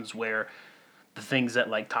allegations where the things that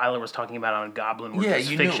like Tyler was talking about on Goblin were just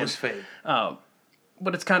fiction. Yeah, you knew it was fake.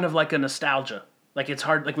 But it's kind of like a nostalgia. Like it's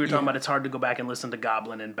hard... Like we were talking about, it's hard to go back and listen to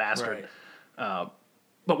Goblin and Bastard. Right.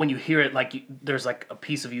 But when you hear it, like there's like a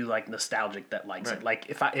piece of you like nostalgic that likes it. Like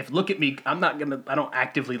if Look at Me, I don't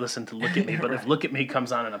actively listen to Look at Me, but if Look at Me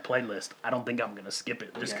comes on in a playlist, I don't think I'm gonna skip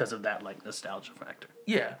it just because of that like nostalgia factor.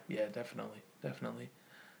 Yeah, definitely.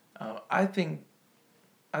 I think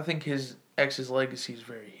his X's legacy is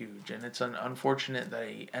very huge, and it's unfortunate that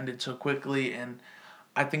he ended so quickly, and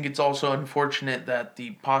I think it's also unfortunate that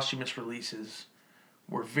the posthumous releases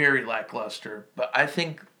were very lackluster. But I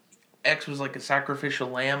think X was like a sacrificial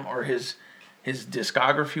lamb, or his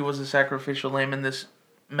discography was a sacrificial lamb in this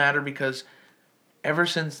matter, because ever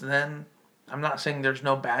since then, I'm not saying there's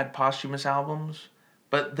no bad posthumous albums,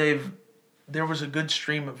 but there was a good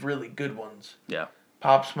stream of really good ones. Yeah.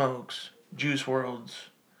 Pop Smokes, Juice WRLDs,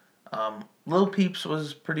 Lil Peeps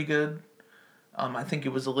was pretty good. I think it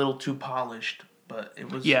was a little too polished, but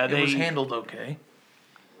it was handled okay.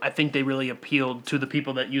 I think they really appealed to the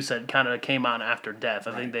people that you said kind of came on after death.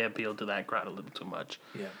 I think they appealed to that crowd a little too much.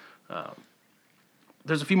 Yeah.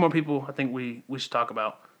 There's a few more people I think we should talk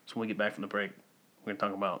about. So when we get back from the break, we're going to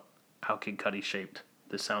talk about how Kid Cudi shaped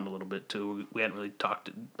this sound a little bit too. We hadn't really talked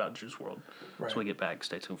about Juice WRLD. Right. So when we get back,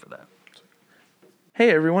 stay tuned for that. Hey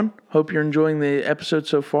everyone, hope you're enjoying the episode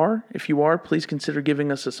so far. If you are, please consider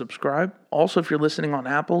giving us a subscribe. Also, if you're listening on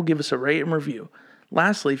Apple, give us a rate and review.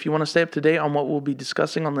 Lastly, if you want to stay up to date on what we'll be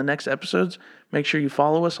discussing on the next episodes, make sure you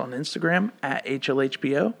follow us on Instagram at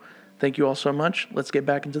HLHPO. Thank you all so much. Let's get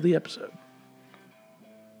back into the episode.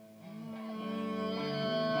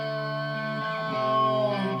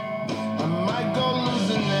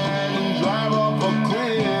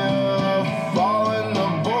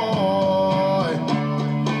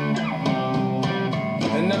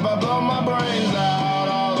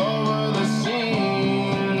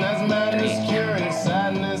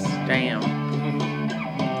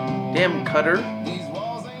 Damn, Cutter.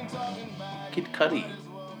 Kid Cudi.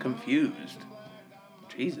 Confused.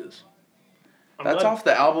 Jesus. That's off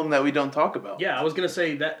the album that we don't talk about. Yeah, I was going to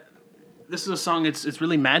say that this is a song, it's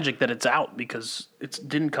really magic that it's out because it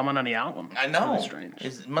didn't come on any album. I know. It's really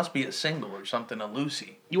strange. It must be a single or something, a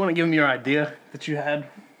Lucy. You want to give him your idea that you had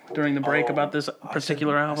during the break about this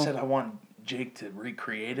particular album? I said I want Jake to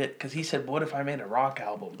recreate it because he said, "What if I made a rock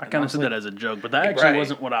album?" I kind of said that as a joke, but that actually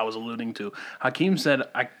wasn't what I was alluding to. Hakeem said,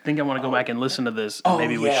 "I think I want to go back and listen to this, and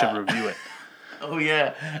maybe we should review it." Oh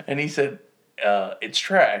yeah, and he said, "It's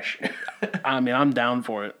trash." I mean, I'm down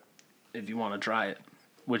for it if you want to try it.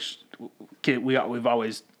 Which we've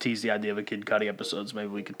always teased the idea of a Kid Cudi episodes. Maybe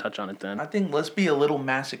we could touch on it then. I think let's be a little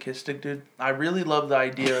masochistic, dude. I really love the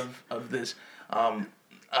idea of this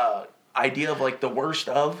idea of like the worst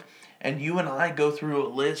of. And you and I go through a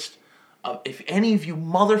list of if any of you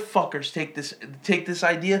motherfuckers take this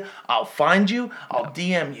idea, I'll find you, I'll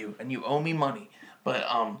DM you, and you owe me money. But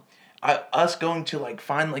us going to like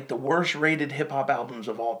find like the worst rated hip hop albums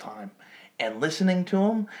of all time, and listening to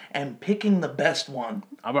them and picking the best one.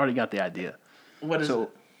 I've already got the idea. What is it?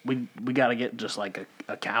 We got to get just like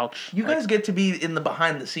a couch. You guys get to be in the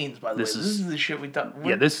behind the scenes, by the way. This is the shit we talk.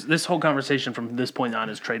 Yeah, this whole conversation from this point on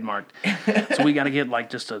is trademarked. So we got to get like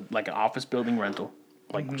just an office building rental,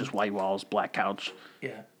 like just white walls, black couch.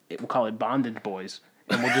 Yeah. We'll call it Bondage Boys,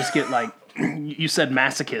 and we'll just get like you said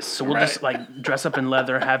masochists. So we'll just like dress up in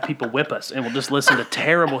leather, have people whip us, and we'll just listen to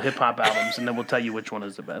terrible hip hop albums, and then we'll tell you which one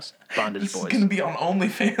is the best. Bondage Boys. It's gonna be on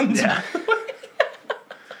OnlyFans. Yeah.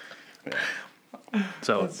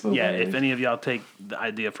 So hilarious. If any of y'all take the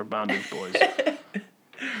idea for Bondage Boys,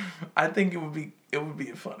 I think it would be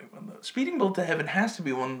a funny one though. Speeding Bullet to Heaven has to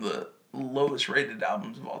be one of the lowest rated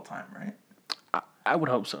albums of all time, right? I would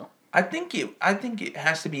hope so. I think it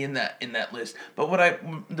has to be in that list. But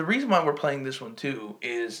the reason why we're playing this one too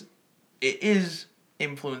is it is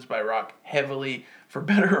influenced by rock heavily, for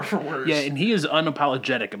better or for worse. Yeah, and he is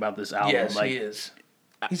unapologetic about this album. Yes, he is.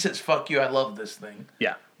 He says, "Fuck you, I love this thing."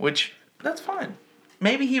 Yeah. Which, that's fine.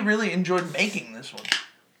 Maybe he really enjoyed making this one.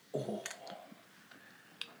 Oh.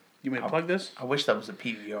 You may plug this? I wish that was a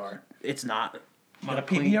PVR. It's not. Not a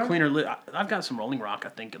PVR? Cleaner. I've got some Rolling Rock, I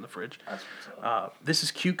think, in the fridge. That's what's up. This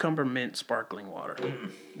is cucumber mint sparkling water.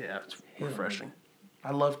 Yeah, it's refreshing.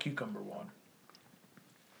 I love cucumber water.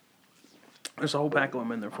 There's a whole pack of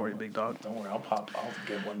them in there for you, big dog. Don't worry, I'll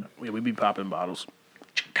get one. Yeah, we be popping bottles.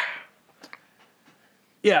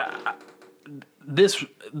 Yeah,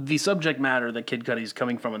 the subject matter that Kid Cudi's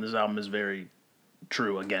coming from in this album is very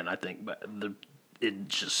true. Again, I think, but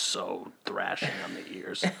it's just so thrashing on the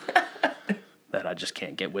ears that I just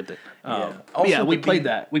can't get with it. We played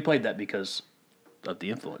that. We played that because of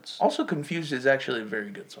the influence. Also, Confused is actually a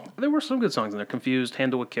very good song. There were some good songs in there. Confused,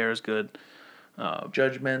 Handle with Care is good.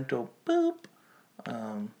 Judgmental, boop.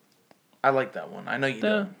 I like that one. I know you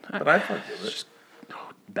don't, but I fucked with it.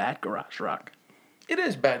 Bad garage rock. It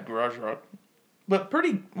is bad garage rock, but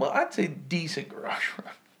pretty, well, I'd say decent garage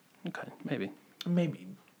rock. Okay, maybe. Maybe.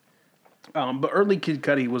 But early Kid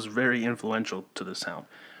Cudi was very influential to the sound.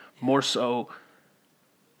 More so,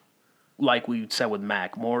 like we said with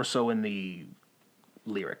Mac, more so in the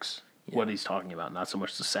lyrics, what he's talking about, not so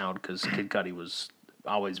much the sound, because Kid Cudi was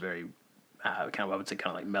always very, I would say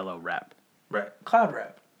kind of like mellow rap. Right. Cloud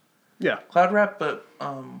rap. Yeah. Cloud rap, but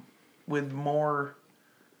with more,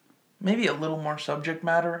 maybe a little more subject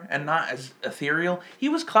matter and not as ethereal. He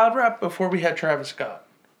was cloud rap before we had Travis Scott.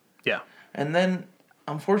 Yeah. And then,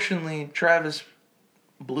 unfortunately, Travis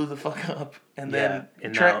blew the fuck up, and Yeah,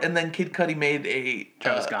 then and and then Kid Cudi made a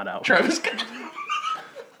Travis Scott album. Travis Scott.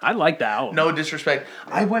 I like that album. No disrespect.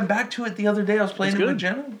 I went back to it the other day. I was playing It's it good.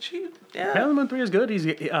 with Jenna. Yeah. Man on the Moon 3 is good. He's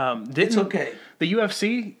didn't, It's okay. The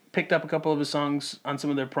UFC picked up a couple of his songs on some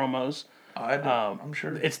of their promos. I'm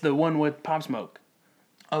sure. It's the one with Pop Smoke.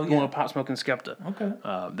 Oh, The one yeah. with Pop Smoke and Skepta.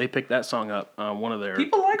 Okay. They picked that song up on one of their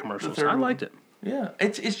People like the commercials. third I one. liked it. Yeah.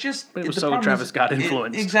 It's just. But it was the so problem Travis is- Scott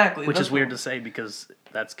influenced. Exactly. Which That's is weird what- to say because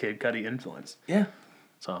that's Kid Cudi influence. Yeah.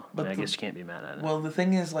 So But I the- guess you can't be mad at it. Well, the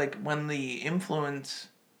thing is, like, when the influence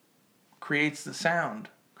creates the sound,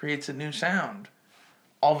 creates a new sound,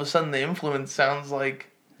 all of a sudden the influence sounds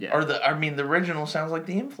like, Yeah. or the original sounds like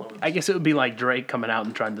the influence. I guess it would be like Drake coming out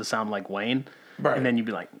and trying to sound like Wayne. Right. And then you'd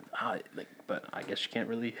be like, but I guess you can't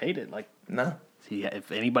really hate it. Like, No.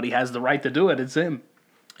 if anybody has the right to do it, it's him.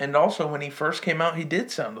 And also, when he first came out, he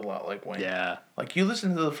did sound a lot like Wayne. Yeah. Like, you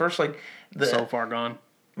listen to the first, like, the So Far Gone.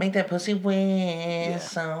 make that pussy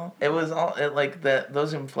whistle. It was all, like,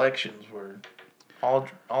 those inflections were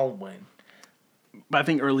all Wayne. But I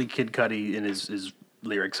think early Kid Cudi and his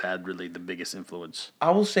lyrics had really the biggest influence.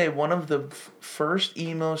 I will say one of the first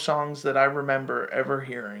emo songs that I remember ever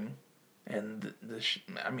hearing, and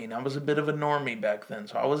I was a bit of a normie back then,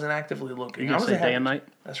 so I wasn't actively looking. You I gonna was say Day and Night?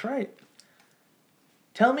 That's right.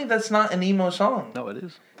 Tell me that's not an emo song. No, it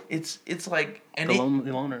is. It's like, and The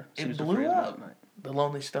Lonely Loner. it Seems to blew Freeze up. at Night. The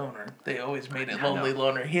Lonely Stoner. They always made it I know. Lonely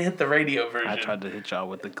Loner. He hit the radio version. I tried to hit y'all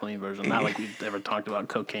with the clean version. Not like we've ever talked about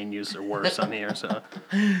cocaine use or worse on here. So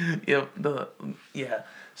Yep.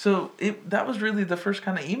 So that was really the first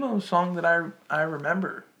kind of emo song that I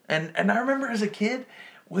remember, and I remember as a kid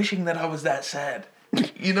wishing that I was that sad.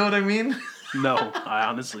 You know what I mean? no, I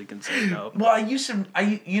honestly can say no. Well,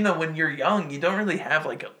 when you're young, you don't really have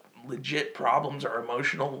like a legit problems or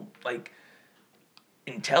emotional like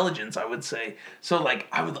intelligence, I would say. So like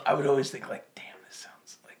I would always think like, damn, this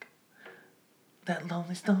sounds like that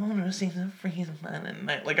lonely stoner seems to freeze man at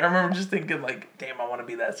night. Like I remember just thinking like, damn, I want to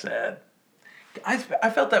be that sad. I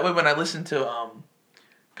felt that way when I listened to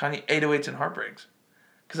Kanye 808s and Heartbreaks,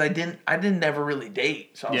 because I didn't never really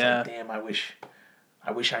date, so I was like, damn, I wish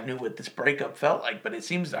I knew what this breakup felt like, but it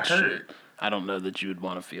seems to hurt. Shit. I don't know that you would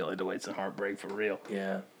want to feel it. Awaits a Heartbreak for real.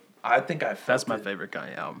 Yeah, I think I felt That's my it. favorite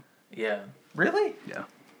Kanye album. Yeah, really? Yeah.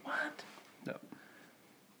 What? No.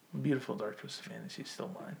 Beautiful Dark Twisted Fantasy is still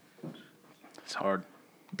mine. It's hard.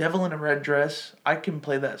 Devil in a Red Dress, I can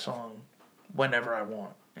play that song whenever I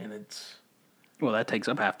want, and it's Well, that takes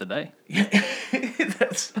up half the day.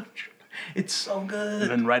 that's so true. It's so good.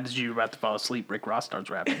 And then right as you're about to fall asleep, Rick Ross starts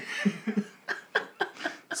rapping.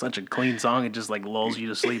 Such a clean song, it just like lulls you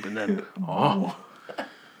to sleep, and then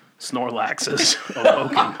Snorlax is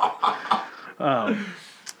awoken.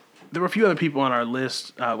 There were a few other people on our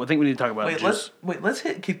list. I think we need to talk about Let's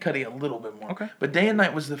hit Kid Cudi a little bit more. Okay. But Day and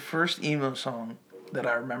Night was the first emo song that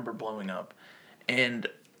I remember blowing up, and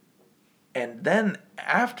then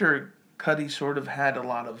after Cudi sort of had a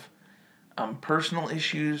lot of personal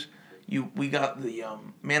issues, we got the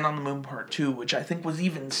Man on the Moon Part 2, which I think was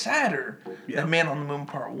even sadder than Man on the Moon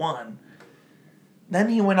Part 1. Then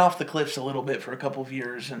he went off the cliffs a little bit for a couple of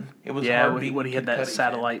years, and it was hard being when he had Kid that Cudi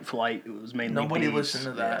satellite flight, it was mainly Nobody beats. listened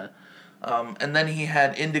to that. And then he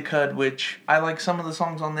had Indicud, which I like some of the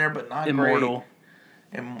songs on there, but not Immortal.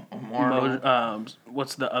 great. Immortal.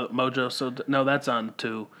 What's the Mojo? So no, that's on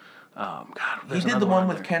 2. God, He there's did the another one on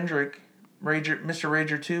with there. Kendrick, Mr.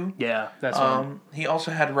 Rager 2. Yeah, that's on. He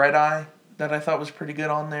also had Red Eye that I thought was pretty good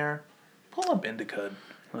on there. Pull up Indicud.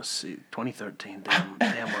 Let's see, 2013.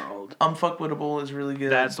 Damn, we're old. Unfuckwittable is really good.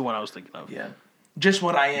 That's the one I was thinking of. Yeah. Just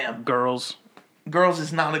What I Am. Girls. Girls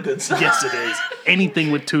is not a good song. Yes, it is. Anything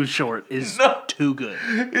with Too Short is too good.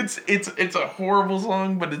 It's a horrible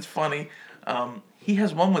song, but it's funny. He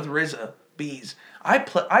has one with RZA, Bees.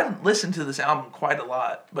 I listened to this album quite a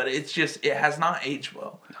lot, but it has not aged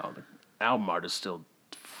well. No, the album art is still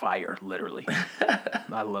fire, literally.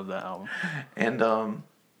 I love that album. And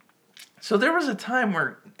so there was a time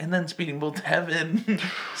where, and then Speeding Bullet to Heaven.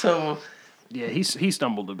 So Yeah, he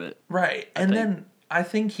stumbled a bit. right, and then I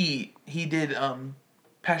think he did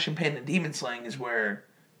Passion, Pain, and Demon Slaying is where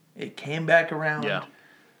it came back around. Yeah,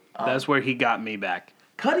 that's where he got me back.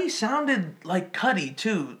 Cudi sounded like Cudi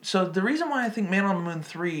too. So the reason why I think Man on the Moon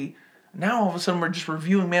 3, now all of a sudden we're just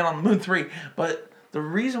reviewing Man on the Moon 3, but the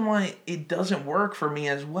reason why it doesn't work for me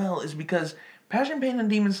as well is because Passion, Pain, and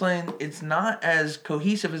Demon Slaying, it's not as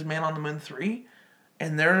cohesive as Man on the Moon 3,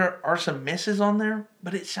 and there are some misses on there,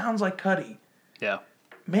 but it sounds like Cudi. Yeah,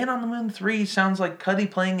 Man on the Moon 3 sounds like Cudi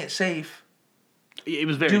playing it safe. it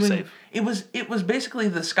was very safe. It was basically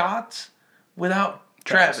the Scots without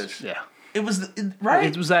Travis. Yeah, right.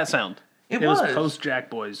 It was that sound. It was was. post Jack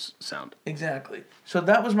Boys sound. Exactly. So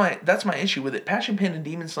that's my issue with it. Passion Pit and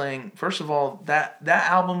Demon Slaying. First of all, that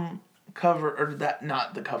album cover or that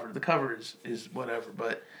not the cover. The cover is whatever.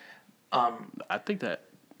 But I think that.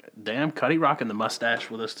 Damn, Cuddy rocking the mustache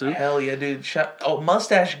with us too. hell yeah, dude!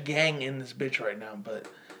 Mustache gang in this bitch right now. But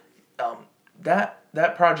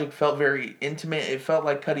that project felt very intimate. It felt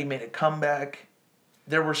like Cuddy made a comeback.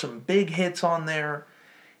 There were some big hits on there.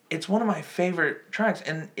 It's one of my favorite tracks,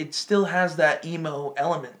 and it still has that emo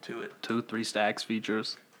element to it. 2-3 Stacks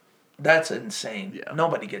features. That's insane. Yeah.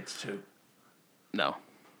 Nobody gets two. No.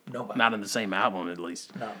 Nobody. Not in the same album, at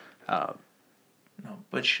least. No. No.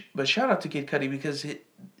 But shout out to Kid Cudi because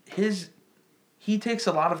he takes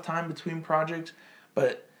a lot of time between projects,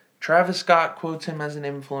 but Travis Scott quotes him as an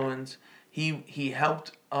influence. He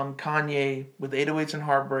helped Kanye with 808s and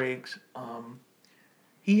Heartbreaks.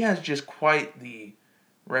 He has just quite the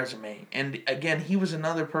resume. And again, he was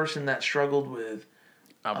another person that struggled with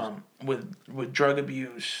drug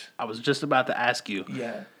abuse. I was just about to ask you.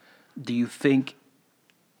 Yeah. Do you think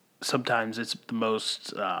sometimes it's the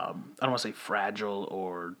most I don't want to say fragile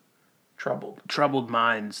or troubled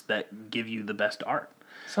minds that give you the best art?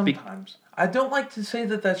 Sometimes. I don't like to say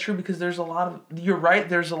that that's true because there's a lot of... You're right,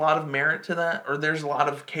 there's a lot of merit to that, or there's a lot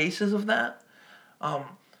of cases of that.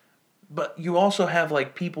 But you also have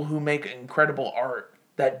like people who make incredible art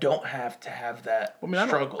that don't have to have that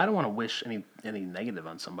struggle. I don't want to wish any negative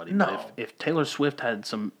on somebody. No. But if Taylor Swift had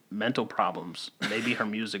some mental problems, maybe her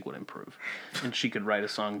music would improve. And she could write a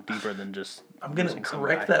song deeper than just... I'm going to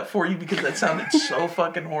correct that for you because that sounded so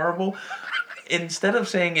fucking horrible. Instead of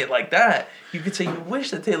saying it like that, you could say you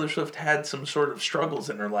wish that Taylor Swift had some sort of struggles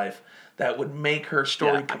in her life that would make her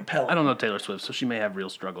story compelling. I don't know Taylor Swift, so she may have real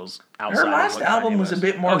struggles outside. Her last album was a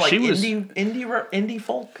bit more like indie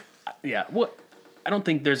folk. Yeah, I don't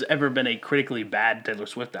think there's ever been a critically bad Taylor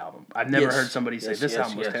Swift album. I've never heard somebody say this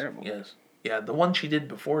album was terrible. Yes. Yeah, the one she did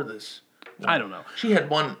before this. I don't know. She had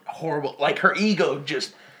one horrible, like her ego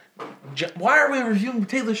just why are we reviewing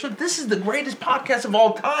Taylor Swift? This is the greatest podcast of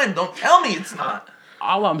all time. Don't tell me it's not.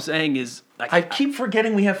 All I'm saying is... Like, I keep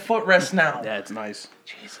forgetting we have footrest now. Yeah, it's nice.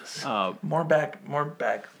 Jesus. More back.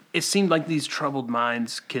 It seemed like these troubled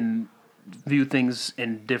minds can view things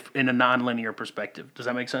in a non-linear perspective. Does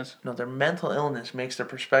that make sense? No, their mental illness makes their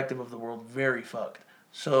perspective of the world very fucked.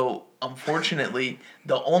 So, unfortunately,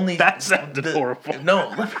 the only... That sounded horrible.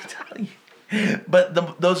 No, let me tell you.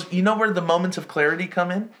 But those... You know where the moments of clarity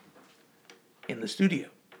come in? In the studio.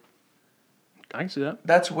 I can see that.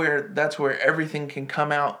 That's where everything can come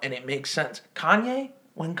out and it makes sense. Kanye,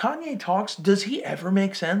 when Kanye talks, does he ever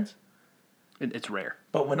make sense? It's rare.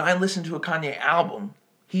 But when I listen to a Kanye album,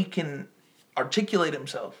 he can articulate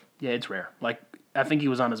himself. Yeah, it's rare. Like, I think he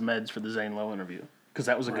was on his meds for the Zane Lowe interview. Because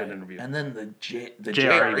that was a good interview. And then the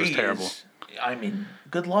JRE was terrible. I mean,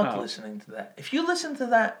 good luck listening to that. If you listen to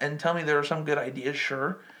that and tell me there are some good ideas,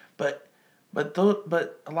 sure. But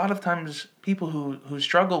a lot of times people who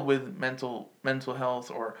struggle with mental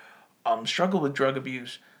health or struggle with drug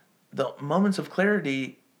abuse, the moments of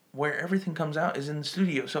clarity where everything comes out is in the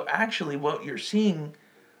studio. So actually what you're seeing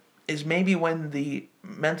is maybe when the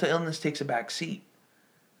mental illness takes a back seat.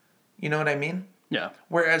 You know what I mean? Yeah.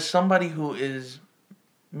 Whereas somebody who is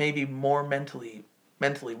maybe more mentally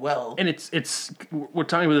well. And it's we're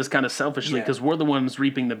talking about this kind of selfishly because we're the ones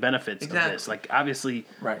reaping the benefits of this. Like, obviously,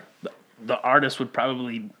 right. The artist would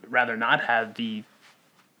probably rather not have the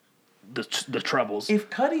troubles.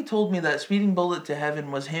 If Cudi told me that Speeding Bullet to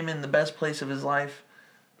Heaven was him in the best place of his life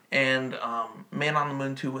and Man on the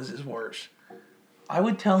Moon 2 was his worst, I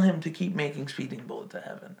would tell him to keep making Speeding Bullet to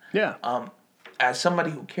Heaven. Yeah. As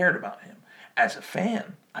somebody who cared about him. As a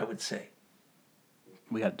fan, I would say,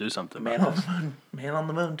 we got to do something. Man on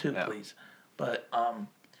the Moon 2, please. But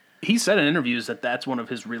he said in interviews that that's one of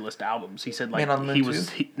his realest albums. He said like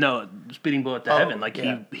Speeding Bullet to Heaven. Like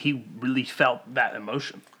he really felt that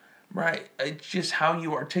emotion. Right. It's just how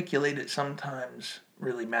you articulate it sometimes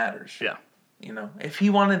really matters. Yeah. You know, if he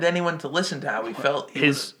wanted anyone to listen to how he felt,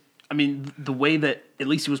 the way that at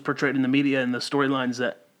least he was portrayed in the media and the storylines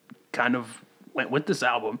that kind of went with this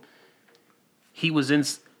album, he was in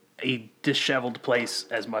a disheveled place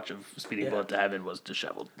as much of Speeding Bullet to Heaven was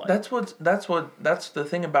disheveled. Like, that's the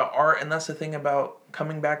thing about art, and that's the thing about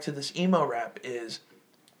coming back to this emo rap is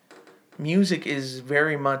music is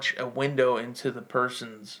very much a window into the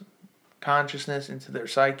person's consciousness, into their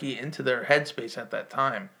psyche, into their headspace at that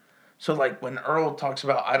time. So like when Earl talks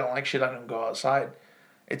about I don't like shit, I don't go outside,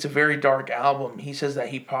 it's a very dark album. He says that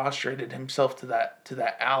he prostrated himself to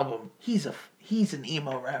that album. He's an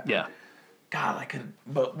emo rapper. Yeah. God, I could,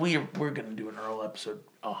 but we're gonna do an Earl episode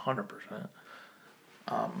 100%.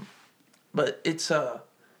 But it's I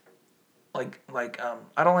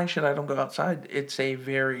don't like shit. I don't go outside. It's a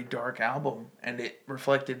very dark album, and it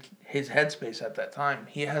reflected his headspace at that time.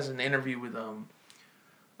 He has an interview with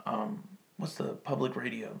what's the public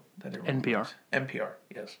radio that everyone NPR. likes? NPR,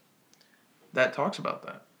 yes. That talks about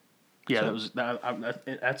that. Yeah, So-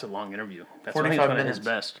 that's a long interview. That's 45 one of minutes. his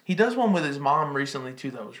best. He does one with his mom recently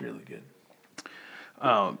too. That was really good.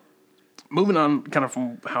 Moving on, kind of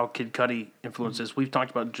from how Kid Cudi influences, we've talked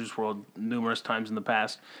about Juice WRLD numerous times in the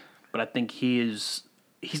past, but I think he's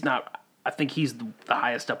not. I think he's the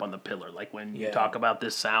highest up on the pillar. Like when you Yeah. talk about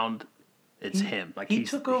this sound, it's him. Like he he's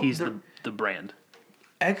took over he's the brand.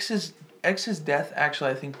 X's death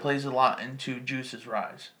actually I think plays a lot into Juice's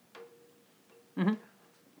rise. I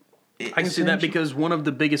can see that because one of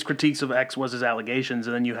the biggest critiques of X was his allegations,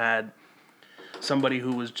 and then you had somebody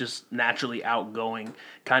who was just naturally outgoing,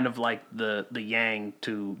 kind of like the Yang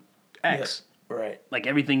to X. Yeah, right. Like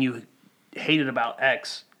everything you hated about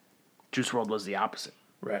X, Juice WRLD was the opposite.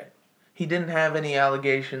 Right. He didn't have any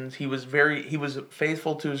allegations. He was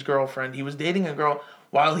faithful to his girlfriend. He was dating a girl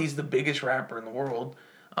while he's the biggest rapper in the world.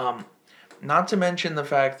 Not to mention the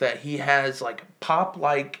fact that he has like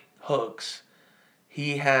pop-like hooks.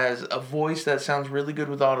 He has a voice that sounds really good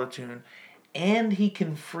with autotune, and he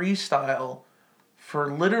can freestyle for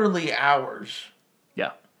literally hours.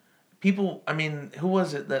 Yeah. People, I mean, who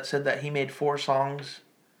was it that said that he made 4 songs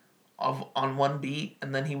on one beat,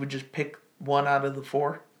 and then he would just pick one out of the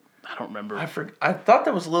 4? I don't remember. I thought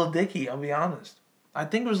that was Lil Dicky, I'll be honest. I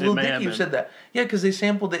think it was Lil may have Dicky who been. said that. Yeah, because they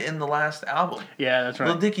sampled it in the last album. Yeah, that's right.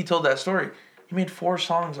 Lil Dicky told that story. He made 4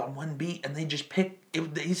 songs on one beat, and they just picked.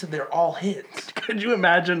 He said they're all hits. Could you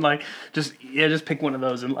imagine, like, just pick one of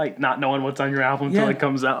those and, like, not knowing what's on your album until Yeah. it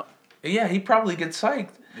comes out? Yeah, he probably gets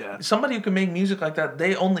psyched. Yeah. Somebody who can make music like that,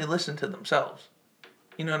 they only listen to themselves.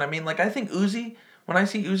 You know what I mean? Like, I think Uzi, when I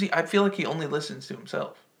see Uzi, I feel like he only listens to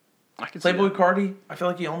himself. I can see Playboy that. Cardi, I feel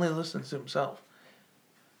like he only listens to himself.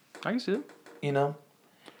 I can see it. You know?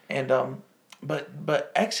 And,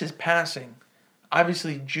 but X is passing.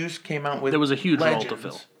 Obviously, Juice came out with There was a huge role to Legends.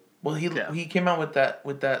 fill. Well, he came out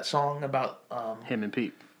with that song about Him and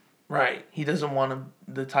Pete. right. He doesn't want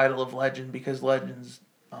the title of Legend because legends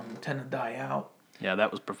tend to die out. Yeah,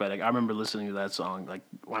 that was prophetic. I remember listening to that song. Like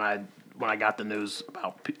when I got the news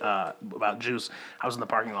about Juice, I was in the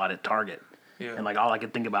parking lot at Target, Yeah. and like all I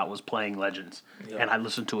could think about was playing Legends, Yeah. and I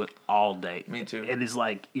listened to it all day. Me too. It is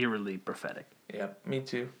like eerily prophetic. Yeah, me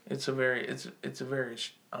too. It's a very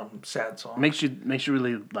sad song. Makes you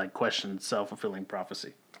really like question self-fulfilling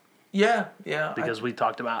prophecy. Yeah. Because we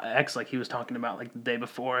talked about X, like he was talking about like the day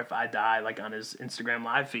before, if I die, like on his Instagram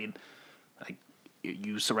live feed, like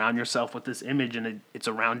you surround yourself with this image and it's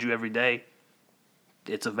around you every day.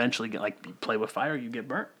 It's eventually like you play with fire, you get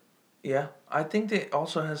burnt. Yeah, I think that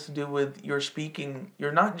also has to do with your speaking.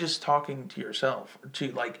 You're not just talking to yourself.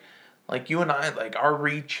 To like you and I, like our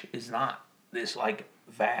reach is not this like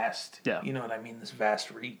vast. Yeah. You know what I mean? This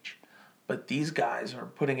vast reach. But these guys are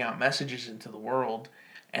putting out messages into the world,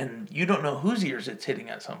 and you don't know whose ears it's hitting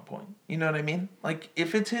at some point. You know what I mean? Like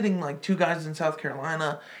if it's hitting like 2 guys in South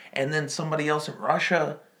Carolina, and then somebody else in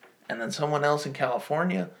Russia, and then someone else in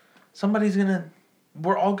California,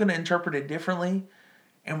 we're all gonna interpret it differently.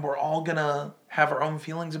 And we're all going to have our own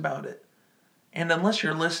feelings about it. And unless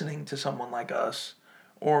you're listening to someone like us,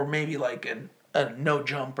 or maybe like a No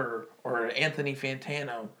Jumper or an Anthony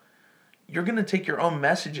Fantano, you're going to take your own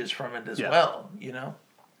messages from it as well, you know?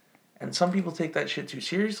 And some people take that shit too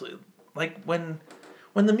seriously. Like when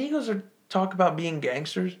the Migos talk about being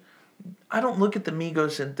gangsters, I don't look at the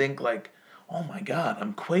Migos and think like, oh my God,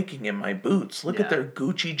 I'm quaking in my boots. Look at their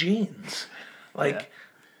Gucci jeans. Like...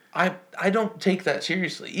 I don't take that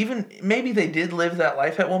seriously. Even maybe they did live that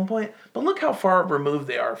life at one point, but look how far removed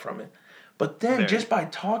they are from it. But then just by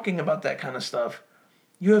talking about that kind of stuff,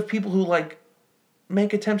 you have people who like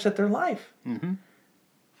make attempts at their life. Mm-hmm.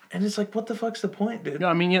 And it's like, what the fuck's the point, dude? No,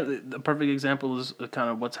 I mean, the perfect example is kind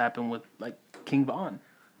of what's happened with like King Von.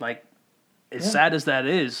 Like, as sad as that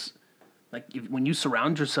is, like when you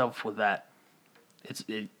surround yourself with that,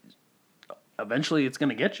 eventually it's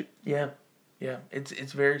gonna get you. Yeah. Yeah,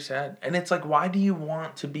 it's very sad. And it's like, why do you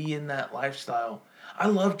want to be in that lifestyle? I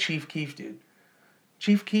love Chief Keef, dude.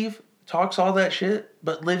 Chief Keef talks all that shit,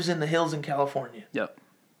 but lives in the hills in California. Yep.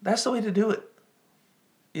 That's the way to do it.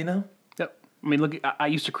 You know? Yep. I mean, look, I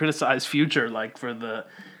used to criticize Future, like, for the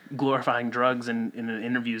glorifying drugs, and in the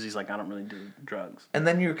interviews, he's like, I don't really do drugs. And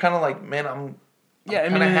then you're kind of like, man, I'm I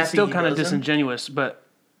mean, it's still kind of disingenuous, but,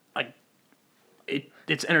 like,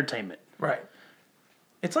 it's entertainment. Right.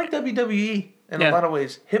 It's like WWE in Yeah. a lot of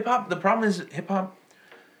ways. Hip hop. The problem is hip hop.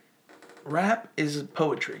 Rap is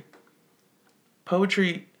poetry.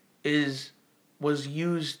 Poetry was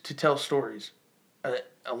used to tell stories.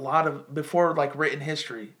 A lot of before like written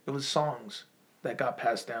history, it was songs that got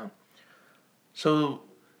passed down. So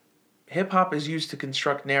hip hop is used to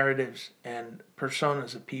construct narratives and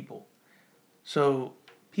personas of people. So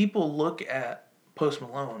people look at Post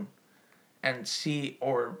Malone and see,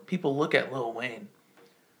 or people look at Lil Wayne.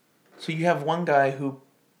 So you have one guy who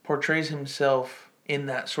portrays himself in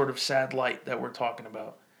that sort of sad light that we're talking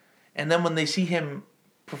about. And then when they see him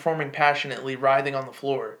performing passionately, writhing on the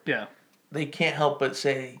floor, Yeah. they can't help but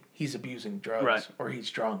say he's abusing drugs Right. or he's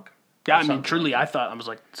drunk. Yeah, or I mean, something. truly, I thought, I was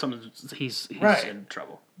like, he's Right. in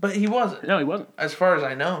trouble. But he wasn't. No, he wasn't. As far as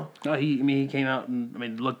I know. No, he came out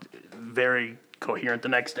and, looked very coherent the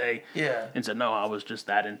next day. Yeah. And said, no, I was just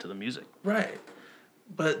that into the music. Right.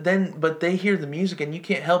 But they hear the music and you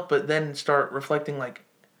can't help but then start reflecting like,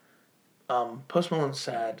 Post Malone's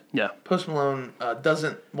sad. Yeah. Post Malone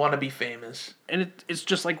doesn't want to be famous. And it's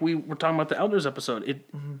just like we were talking about the Elders episode.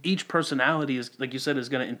 Each personality is, like you said, is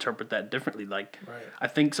going to interpret that differently. Like, Right. I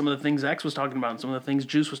think some of the things X was talking about and some of the things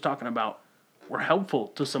Juice was talking about were helpful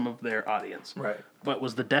to some of their audience. Right. But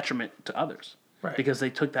was the detriment to others. Right. Because they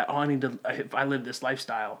took that, if I live this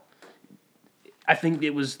lifestyle, I think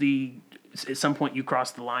it was at some point you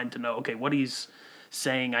cross the line to know, okay, what he's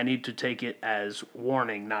saying, I need to take it as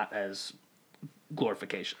warning, not as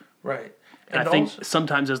glorification. Right. And I think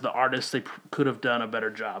sometimes as the artists, they could have done a better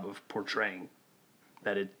job of portraying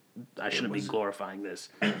that I shouldn't be glorifying this.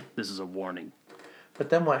 This is a warning. But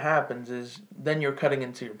then what happens is then you're cutting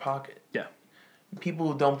into your pocket. Yeah.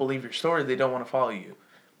 People who don't believe your story, they don't want to follow you.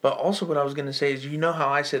 But also what I was going to say is, you know how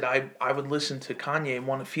I said I would listen to Kanye and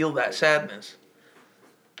want to feel that sadness.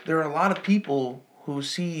 There are a lot of people who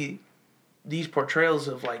see these portrayals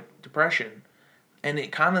of like depression and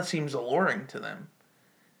it kind of seems alluring to them.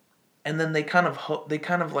 And then they kind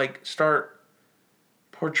of like start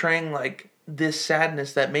portraying like this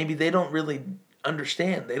sadness that maybe they don't really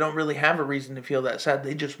understand. They don't really have a reason to feel that sad.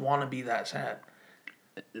 They just want to be that sad.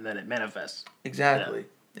 And then it manifests. Exactly.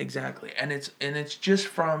 Yeah. Exactly. And it's just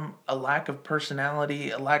from a lack of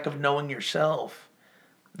personality, a lack of knowing yourself,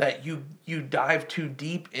 that you dive too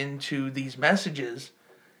deep into these messages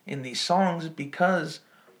in these songs because,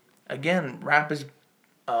 again, rap is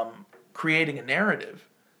creating a narrative.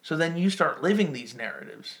 So then you start living these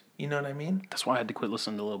narratives. You know what I mean? That's why I had to quit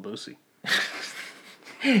listening to Lil Boosie.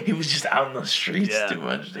 He was just out in the streets too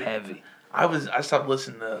much, dude. Heavy. I stopped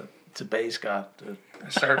listening to Bass God. Dude. I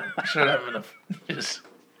started having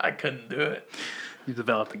I couldn't do it. You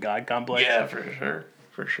developed a God complex? Yeah,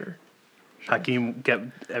 for sure. Hakeem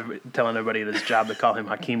kept telling everybody at his job to call him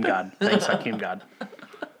Hakeem God. Thanks, Hakeem God.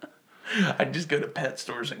 I'd just go to pet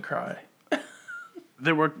stores and cry.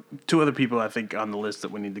 There were two other people I think on the list that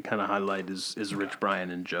we need to kind of highlight is Rich Brian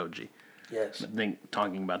and Joji. Yes. I think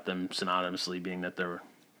talking about them synonymously, being that they're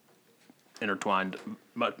intertwined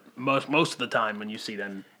most of the time when you see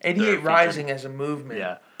them. 88 Rising as a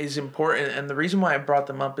movement is important, and the reason why I brought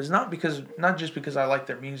them up is not just because I like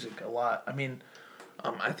their music a lot. I mean,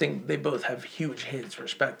 I think they both have huge hits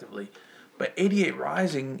respectively. But 88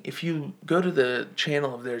 Rising, if you go to the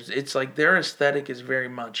channel of theirs, it's like their aesthetic is very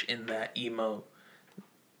much in that emo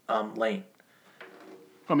lane.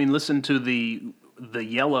 I mean, listen to the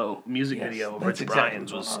Yellow music video of Rich exactly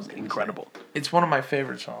Brian's was incredible. It's one of my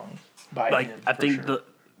favorite songs by him. I think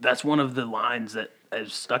that's one of the lines that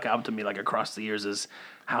has stuck out to me like across the years is,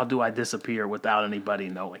 how do I disappear without anybody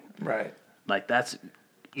knowing? Right. Like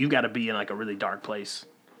you got to be in like a really dark place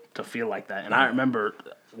to feel like that. And I remember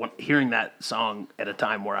hearing that song at a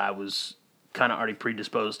time where I was kind of already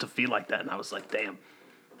predisposed to feel like that, and I was like, damn,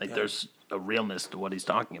 there's a realness to what he's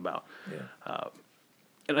talking about. Yeah.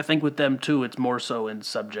 And I think with them too, it's more so in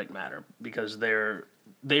subject matter because they are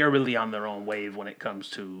really on their own wave when it comes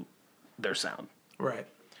to their sound. Right.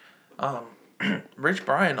 Rich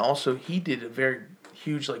Brian also, he did a very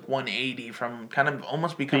huge like 180 from kind of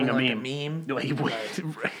almost becoming a meme.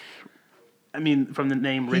 Right. I mean, from the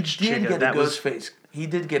name Rich Chigga, he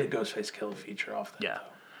did get a Ghostface Killah feature off that.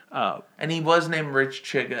 Yeah. And he was named Rich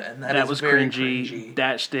Chigga, and that was very cringy.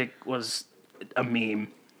 That shtick was a meme.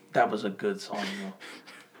 That was a good song, though.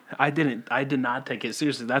 I did not take it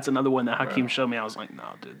seriously. That's another one that Hakeem showed me. I was like, no,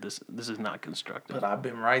 dude, this is not constructive. But I've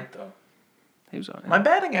been right, though. He was on it. My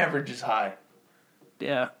batting average is high.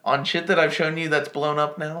 Yeah. On shit that I've shown you that's blown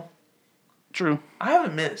up now. True. I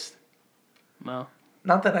haven't missed. No.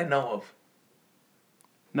 Not that I know of.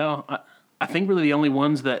 No, I think really the only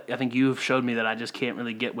ones that I think you've showed me that I just can't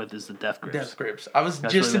really get with is the Death Grips. Death Grips. I was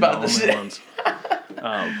That's just really about to say. Ones.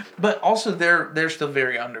 But also they're still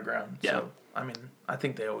very underground. Yeah. So I mean, I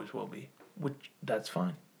think they always will be, which that's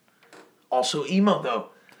fine. Also emo though.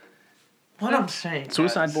 What I'm saying,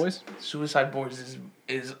 Suicide guys, Boys? Suicide Boys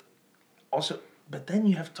is also, but then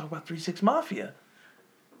you have to talk about 3-6 Mafia.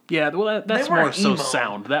 Yeah, well, that's weren't more so emo.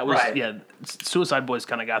 sound. That was Right. yeah. Suicide Boys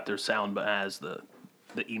kind of got their sound, but as the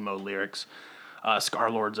emo lyrics.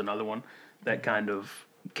 Scar-Lord's another one that kind of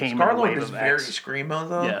came. in a Star-Lord wave is of very X. screamo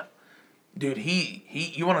though. Yeah, Dude, he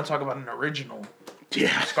you want to talk about an original?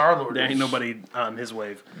 yeah. Star-Lord. There ain't is- nobody on his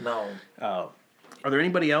wave. No. Are there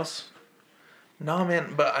anybody else? No,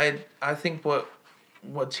 man, but I think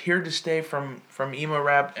what's here to stay from emo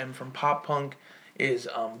rap and from pop punk is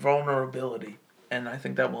vulnerability, and I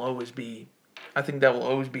think that will always be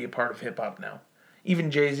a part of hip hop now. Even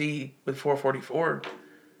Jay-Z with 444,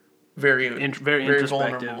 very Very introspective,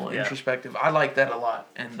 vulnerable, yeah. introspective. I like that a lot,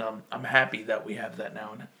 and I'm happy that we have that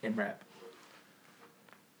now in rap.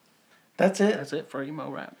 That's it. That's it for emo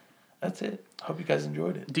rap. That's it. Hope you guys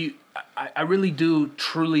enjoyed it. Do you, I really do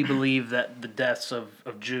truly believe that the deaths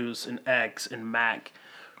of Juice and X and Mac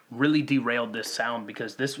really derailed this sound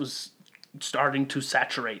because this was starting to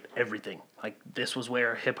saturate everything. Like this was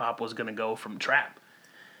where hip hop was gonna go from trap.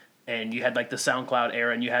 And you had like the SoundCloud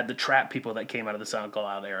era and you had the trap people that came out of the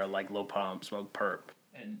SoundCloud era like Lil Pump, Smoke Perp.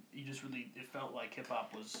 And you just really it felt like hip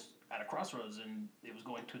hop was at a crossroads and it was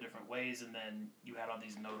going two different ways and then you had all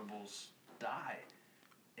these notables die.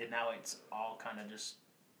 And now it's all kind of just,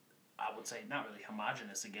 I would say, not really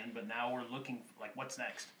homogenous again, but now we're looking, like, what's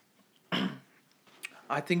next?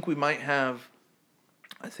 I think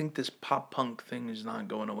this pop punk thing is not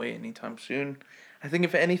going away anytime soon. I think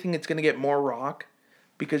if anything, it's going to get more rock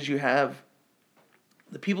because you have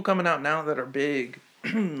the people coming out now that are big,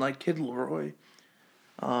 like Kid Laroi.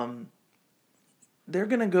 They're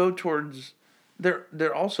going to go towards,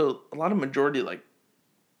 they're also a lot of majority like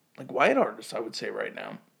white artists, I would say right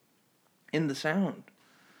now, in the sound.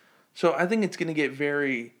 So I think it's going to get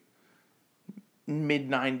very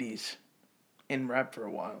mid-90s in rap for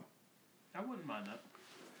a while. I wouldn't mind that.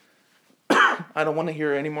 I don't want to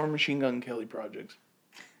hear any more Machine Gun Kelly projects.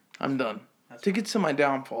 I'm done. Tickets to My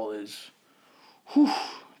Downfall is,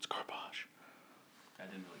 it's garbage. I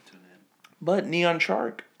didn't really tune in. But Neon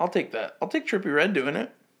Shark, I'll take that. I'll take Trippie Redd doing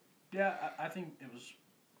it. Yeah, I think it was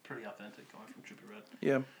pretty authentic going from Trippie Redd.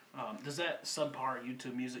 Yeah. Does that subpar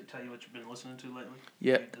YouTube music tell you what you've been listening to lately?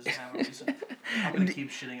 Yeah. Does it have a recent? I'm going to keep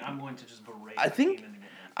shitting. I'm going to just berate.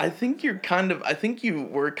 I think you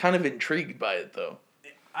were kind of intrigued by it though.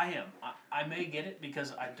 I am. I may get it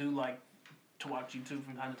because I do like to watch YouTube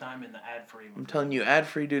from time to time in the ad-free. I'm telling you,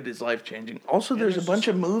 ad-free dude is life-changing. Also, there's a bunch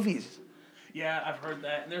of movies. Yeah, I've heard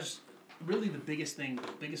that. And there's really the biggest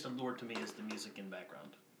allure to me is the music in background.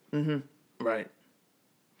 Mm-hmm. Right.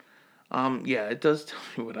 Yeah, it does tell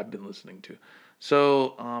me what I've been listening to.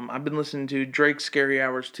 So, I've been listening to Drake's Scary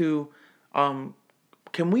Hours 2.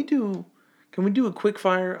 Can we do a quick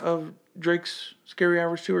fire of Drake's Scary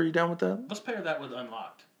Hours 2? Are you down with that? Let's pair that with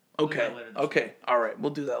Unlocked. Okay. Okay. All right.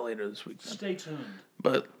 We'll do that later this week then. Stay tuned.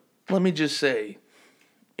 But let me just say,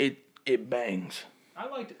 it bangs. I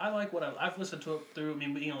like what I've listened to it through. I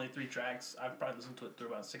mean, being only 3 tracks, I've probably listened to it through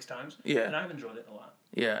about 6 times. Yeah. And I've enjoyed it a lot.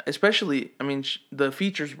 Yeah, especially, I mean, the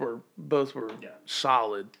features were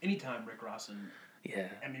solid. Anytime Rick Ross and... Yeah.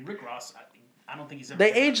 I mean, Rick Ross, I don't think he's ever...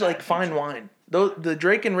 They been a age bad like fine feature. wine. Though the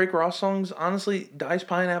Drake and Rick Ross songs, honestly, Diced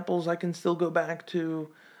Pineapples, I can still go back to.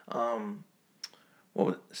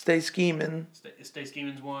 Stay Schemin'. Stay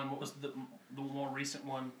Scheming's one. What was the more recent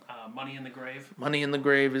one? Money in the Grave. Money in the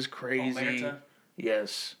Grave is crazy. Omerta.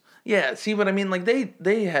 Yes. Yeah, see what I mean? Like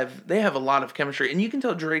they have a lot of chemistry, and you can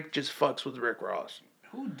tell Drake just fucks with Rick Ross.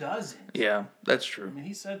 Who doesn't? Yeah, that's I true. mean,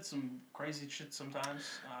 he said some crazy shit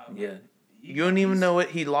sometimes. Yeah. You don't even know it.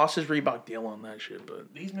 He lost his Reebok deal on that shit, but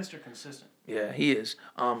He's Mr. Consistent. yeah, he is.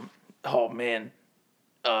 Oh man,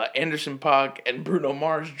 Anderson .Paak and Bruno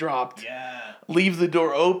Mars dropped. Yeah. Leave the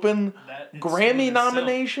Door Open. It's Grammy smooth as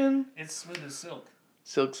nomination. silk. It's smooth as silk.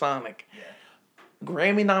 Silk Sonic. Yeah.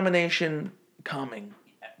 Grammy nomination coming.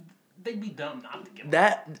 They'd be dumb not to get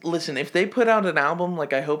That listen, if they put out an album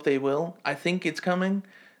like I hope they will, I think it's coming.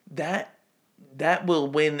 That will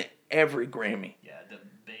win every Grammy. Yeah,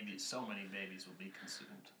 so many babies will be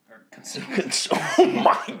consumed. Oh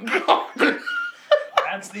my god.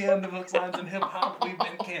 That's the end of Hooks, Lines, and Hip Hop. We've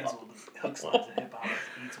been canceled. Hooks, Lines, and Hip Hop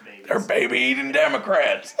eats babies. They're baby eating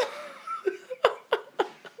Democrats.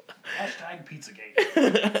 Hashtag Pizzagate.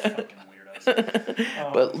 Fucking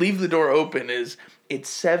weirdos. But Leave the Door Open it's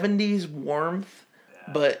 70s warmth,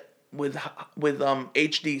 but with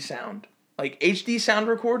HD sound. Like HD sound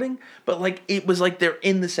recording, but like it was like they're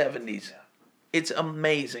in the 70s. Yeah. It's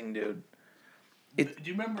amazing, dude. Do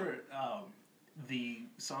you remember the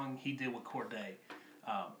song he did with Corday,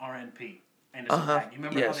 RNP? Anderson .Paak. You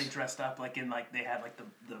remember how they dressed up like in like they had like the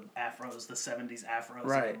afros, the 70s afros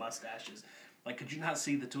and the mustaches. Like, could you not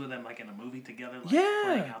see the two of them like in a movie together, like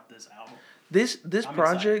playing out this album? This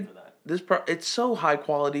project, it's so high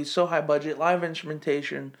quality, so high budget, live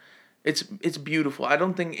instrumentation. It's beautiful. I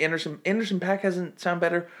don't think Anderson .Paak hasn't sound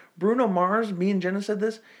better. Bruno Mars, me and Jenna said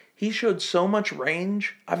this. He showed so much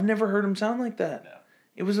range. I've never heard him sound like that. Yeah.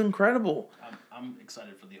 It was incredible. I'm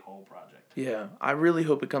excited for the whole project. Yeah, I really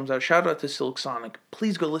hope it comes out. Shout out to Silk Sonic.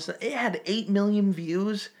 Please go listen. It had 8 million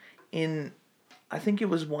views in, I think it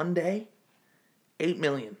was one day. 8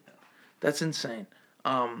 million. That's insane.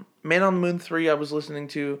 Man on the Moon 3 I was listening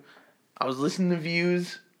to. I was listening to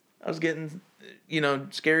Views. I was getting,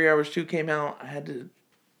 Scary Hours 2 came out. I had to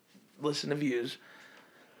listen to Views.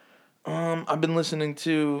 I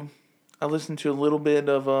listened to a little bit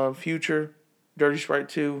of Future, Dirty Sprite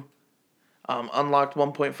 2. Unlocked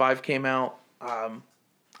 1.5 came out. I'm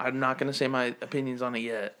not going to say my opinions on it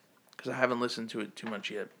yet because I haven't listened to it too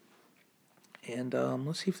much yet. And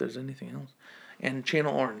let's see if there's anything else. And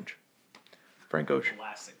Channel Orange. Frank Ocean.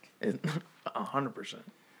 Classic. 100%.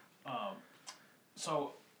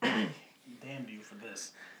 So, damn you for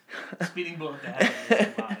this. Speeding bullet that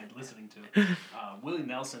hasn't been listening to. Willie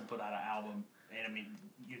Nelson put out an album, and I mean,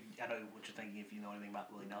 I know what you're thinking if you know anything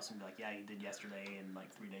about Willie Nelson. Be like, yeah, he did Yesterday and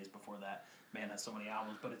like 3 days before that. Man has so many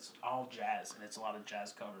albums, but it's all jazz, and it's a lot of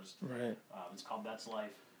jazz covers. Right. It's called That's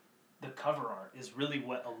Life. The cover art is really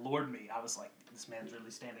what allured me. I was like, this man's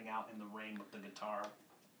really standing out in the rain with the guitar,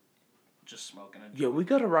 just smoking it. Yeah, we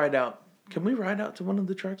gotta ride out. Can we ride out to one of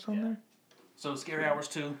the tracks on there? So Scary Hours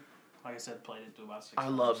 2, like I said, played it to about 6 hours. I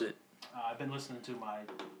loved it. I've been listening to my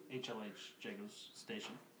HLH Jacobs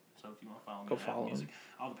station, so if you want to follow me, go follow music.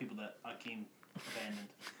 All the people that Akeem abandoned,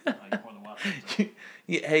 you're more than welcome.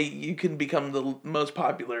 Hey, you can become the most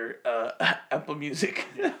popular Apple Music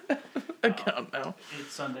account now.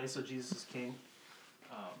 It's Sunday, so Jesus is King.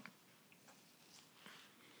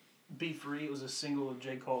 Be Free, it was a single of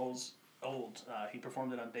J. Cole's old. He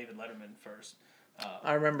performed it on David Letterman first.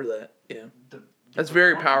 I remember that. Yeah, that's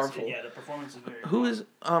very powerful. Yeah, the performance is very. Who is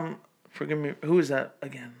Forgive me. Who is that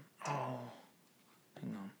again? Oh,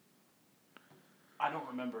 hang on. I don't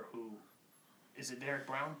remember who. Is it Derek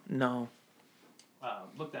Brown? No.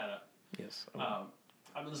 Look that up. Yes.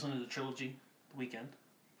 I've been listening to the Trilogy the weekend.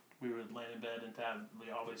 We would lay in bed and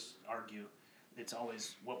we always argue. It's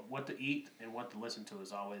always what to eat and what to listen to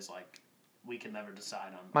is always like we can never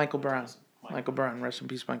decide on. Michael Brown. Michael Brown. Rest in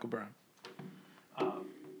peace, Michael Brown.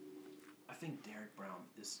 I think Derek Brown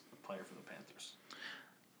is a player for the Panthers.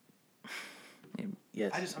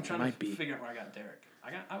 Yes, I'm trying to figure out where I got Derek.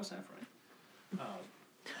 I was half right.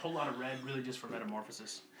 Whole lot of red, really just for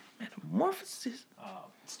Metamorphosis. Metamorphosis.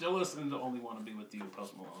 Still listening to Only Want to Be With You,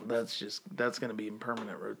 Post Malone. That's gonna be in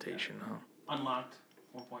permanent rotation, huh? Unlocked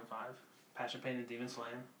 1.5. Passion Pain and Demon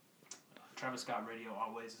Slaying. Travis Scott Radio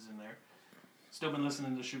always is in there. Still been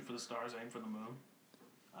listening to Shoot for the Stars, Aim for the Moon.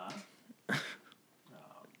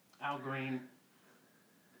 Al Green.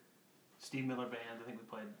 Steve Miller Band. I think we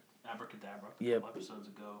played Abracadabra a couple episodes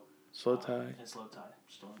ago. Slow Tie. And Slow Tie.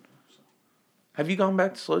 Still in there. So. Have you gone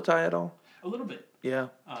back to Slow Tie at all? A little bit. Yeah.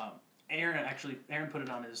 Aaron put it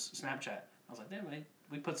on his Snapchat. I was like, damn,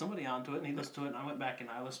 we put somebody onto it, and he listened to it, and I went back and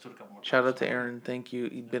I listened to it a couple more times. Shout out to Aaron. Thank you.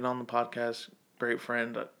 He'd been on the podcast. Great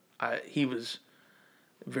friend. He was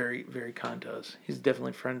very, very kind to us. He's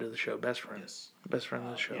definitely a friend of the show. Best friend. Yes. Best friend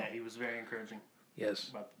of the show. Yeah, he was very encouraging.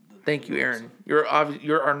 Yes. Thank you, Aaron. You're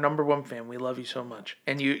our number one fan. We love you so much.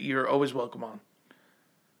 And you're always welcome on.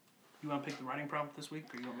 You want to pick the writing prompt this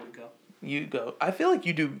week, or you want me to go? You go. I feel like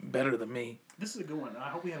you do better than me. This is a good one. I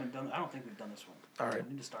hope we haven't done. I don't think we've done this one. All right.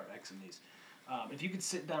 We need to start Xing these. If you could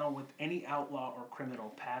sit down with any outlaw or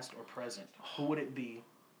criminal, past or present, who would it be?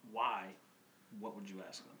 Why? What would you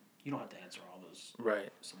ask them? You don't have to answer all those.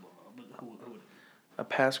 Right. Subliminal, but who would it be? A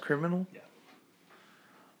past criminal? Yeah.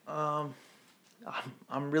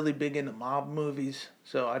 I'm really big into mob movies,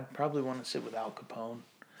 so I'd probably want to sit with Al Capone.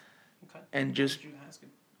 Okay. And just. What would you ask him?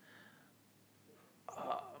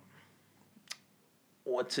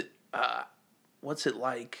 What's it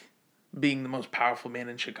like being the most powerful man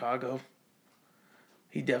in Chicago?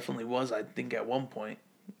 He definitely was, I think, at one point.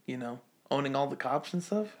 Owning all the cops and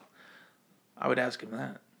stuff. I would ask him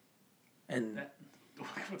that. And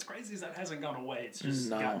what's crazy is that hasn't gone away. It's just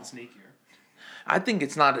gotten sneakier. I think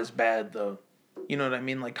it's not as bad though. You know what I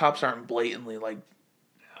mean? Like cops aren't blatantly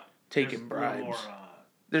taking bribes.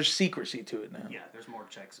 There's secrecy to it now. Yeah, there's more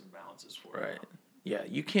checks and balances for it. Right. Yeah,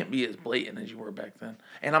 you can't be as blatant as you were back then.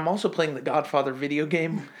 And I'm also playing the Godfather video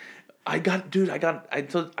game. I got an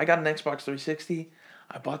Xbox 360.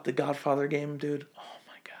 I bought the Godfather game, dude. Oh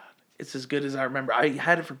my god. It's as good as I remember. I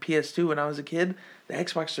had it for PS2 when I was a kid. The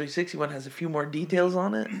Xbox 360 one has a few more details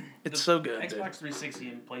on it. It's so good. Xbox 360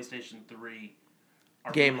 and PlayStation 3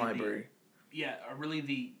 are Game really library. are really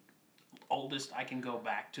the oldest I can go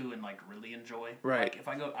back to and like really enjoy. Right. Like if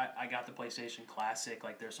I got the PlayStation Classic.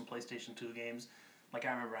 Like there's some PlayStation 2 games. Like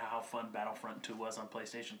I remember how fun Battlefront 2 was on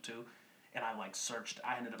PlayStation 2, and I like searched.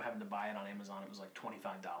 I ended up having to buy it on Amazon. It was like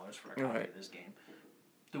 $25 for a copy of this game.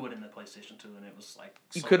 Threw it in the PlayStation 2, and it was like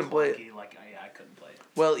you couldn't play it. Like I couldn't play it.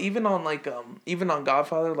 Well, even on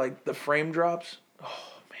Godfather, like the frame drops.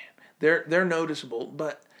 Oh man, they're noticeable.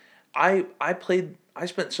 But I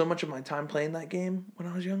spent so much of my time playing that game when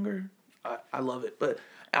I was younger. I love it. But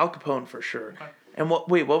Al Capone for sure. Okay. And what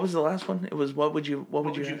was the last one? It was what would you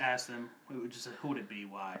ask them? Who would it be?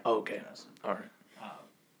 Why? Okay. All right.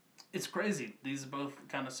 It's crazy. These are both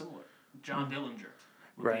kind of similar. John Dillinger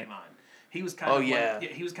would be mine. He was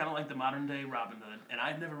he was kind of like the modern day Robin Hood, and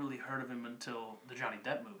I'd never really heard of him until the Johnny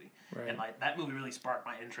Depp movie. Right. And like that movie really sparked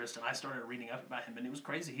my interest, and I started reading up about him, and it was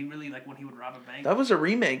crazy. He really like when he would rob a bank. That was a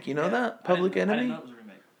remake, you know that? Public Enemy? I didn't know it was a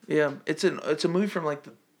remake. Yeah, it's a movie from like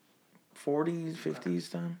the 40s, 50s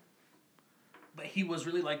time. But he was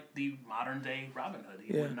really like the modern day Robin Hood.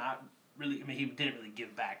 He would not really. I mean, he didn't really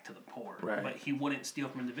give back to the poor, but he wouldn't steal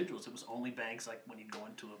from individuals. It was only banks. Like when you'd go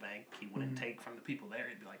into a bank, he wouldn't take from the people there.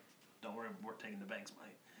 He'd be like, "Don't worry, we're taking the bank's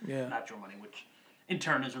money, not your money," which in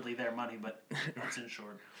turn is really their money, but it's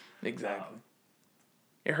insured. Exactly.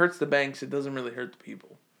 It hurts the banks. It doesn't really hurt the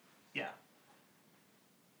people. Yeah.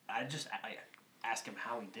 I asked him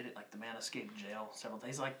how he did it. Like the man escaped jail several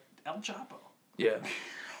days. Like El Chapo. Yeah.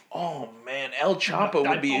 Oh man, El Chapo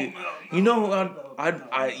would be.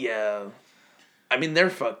 I mean, they're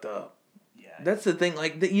fucked up. Yeah. That's the thing.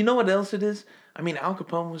 Like, you know what else it is? I mean, Al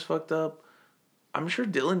Capone was fucked up. I'm sure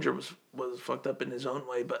Dillinger was fucked up in his own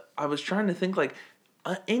way. But I was trying to think like,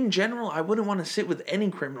 in general, I wouldn't want to sit with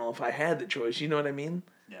any criminal if I had the choice. You know what I mean?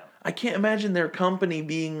 Yeah. I can't imagine their company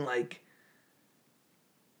being like.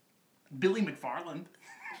 Billy McFarland.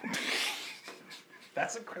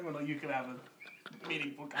 That's a criminal you could have a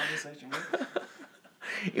meaningful conversation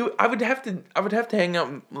with. I would have to hang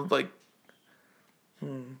out with like.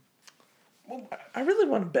 Well, I really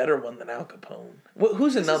want a better one than Al Capone.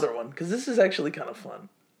 Who's another one? Because this is actually kind of fun.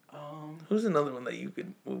 Who's another one that you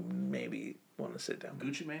could maybe want to sit down with?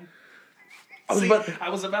 Gucci Mane. I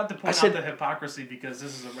was about to point out the hypocrisy because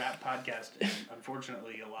this is a rap podcast, and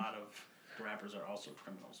unfortunately, a lot of the rappers are also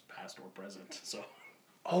criminals, past or present. So.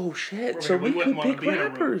 Oh shit! So we could pick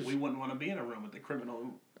rappers. We wouldn't want to be in a room with the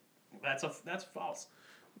criminal. That's false.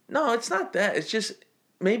 No, it's not that. It's just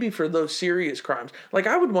maybe for those serious crimes. Like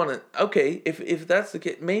I would want to. Okay, if that's the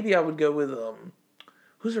case, maybe I would go with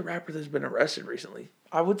who's a rapper that's been arrested recently?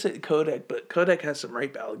 I would say Kodak, but Kodak has some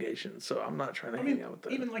rape allegations, so I'm not trying to hang out with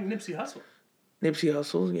that. Even like Nipsey Hussle. Nipsey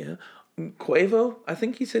Hussle, yeah. Quavo, I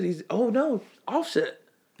think he said he's. Oh no, Offset.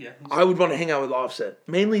 Yeah. I would want to hang out with Offset,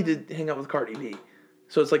 mainly to hang out with Cardi B.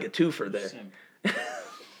 So it's like a twofer there.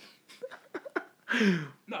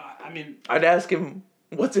 No, I mean... I'd ask him,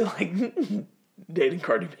 what's it like dating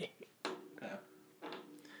Cardi B? Yeah.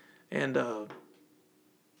 And, yeah. I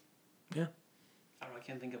don't know, I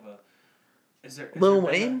can't think of a... Is Lil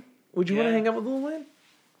Wayne? Would you want to hang out with Lil Wayne?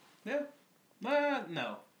 Yeah.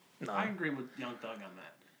 No. I agree with Young Thug on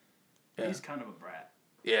that. Yeah. He's kind of a brat.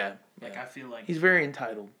 Yeah. Like, I feel like... He's very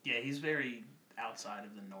entitled. Yeah, he's very outside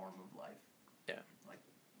of the norm of life.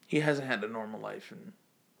 He hasn't had a normal life in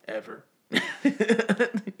ever. Since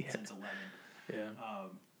 11. Yeah.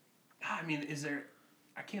 I mean,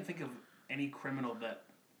 I can't think of any criminal that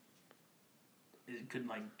it could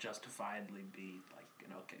like justifiably be like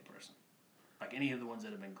an okay person. Like any of the ones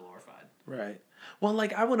that have been glorified. Right. Well,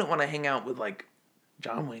 like I wouldn't want to hang out with like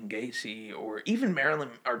John Wayne Gacy or even Marilyn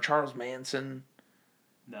or Charles Manson.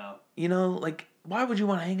 No. You know, like why would you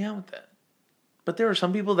want to hang out with that? But there are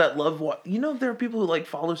some people that love there are people who like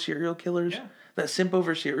follow serial killers that simp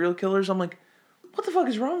over serial killers. I'm like, what the fuck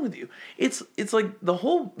is wrong with you? It's like the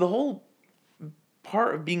whole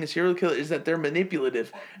part of being a serial killer is that they're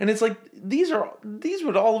manipulative, and it's like these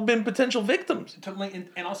would all have been potential victims.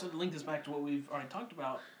 And also to link this back to what we've already talked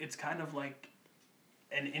about, it's kind of like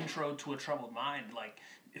an intro to a troubled mind. Like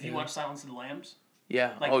if you watch Silence of the Lambs.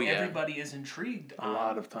 Yeah. Like everybody is intrigued a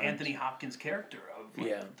lot of times. Anthony Hopkins' character of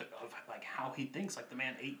like how he thinks. Like the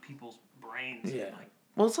man ate people's brains. Yeah. And, like,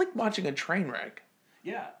 well, it's like watching a train wreck.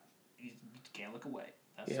 Yeah. You can't look away.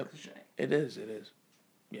 That's the cliche. It is.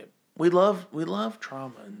 Yep. We love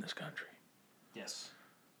trauma in this country. Yes.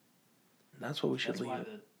 That's what we should That's leave why it.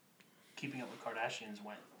 the Keeping Up with Kardashians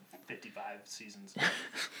went 55 seasons.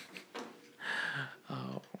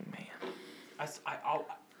 Oh man.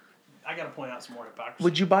 I got to point out some more hypocrisy.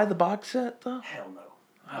 Would you buy the box set though? Hell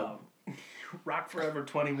no. Rock Forever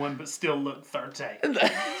 21, but still look 30.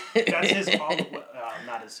 That's his father.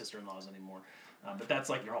 Not his sister-in-laws anymore. But that's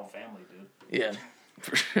like your whole family, dude. Yeah,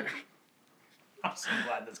 for sure. I'm so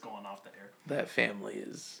glad that's going off the air. That family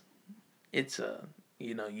is, it's a,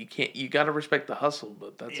 you gotta respect the hustle,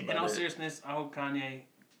 but that's about it. In all seriousness, I hope Kanye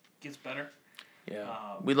gets better.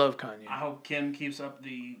 Yeah, we love Kanye. I hope Kim keeps up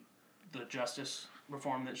the justice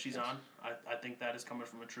reform that she's on. I think that is coming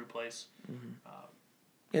from a true place. Mm-hmm.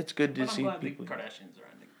 It's good to see I'm glad people. the Kardashians are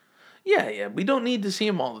ending. Yeah, we don't need to see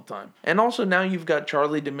them all the time. And also now you've got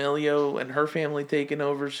Charlie D'Amelio and her family taking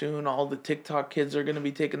over soon. All the TikTok kids are going to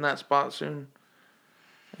be taking that spot soon.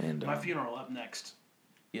 And My funeral up next.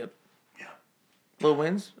 Yep. Yeah. Lil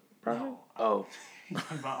Wayne's probably? No. Oh.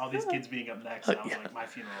 About all these kids being up next. And I was like, my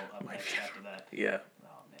funeral up next after that. Yeah. Oh,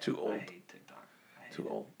 man. Too old. I hate TikTok. Too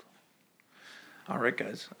old. All right,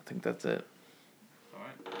 guys. I think that's it. All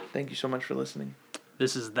right. Thank you so much for listening.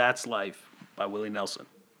 This is That's Life by Willie Nelson.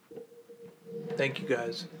 Thank you,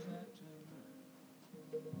 guys.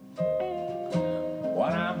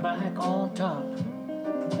 When I'm back on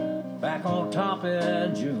top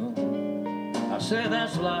in June, I say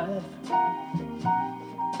that's life.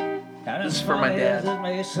 And This as is for my funny dad. as it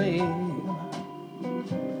may seem,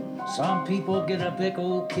 some people get a big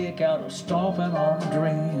old kick out of stomping on a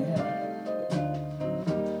dream.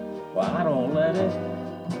 Well, I don't let it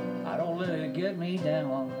get me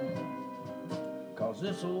down, 'cause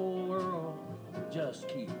this old world just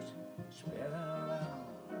keeps spinning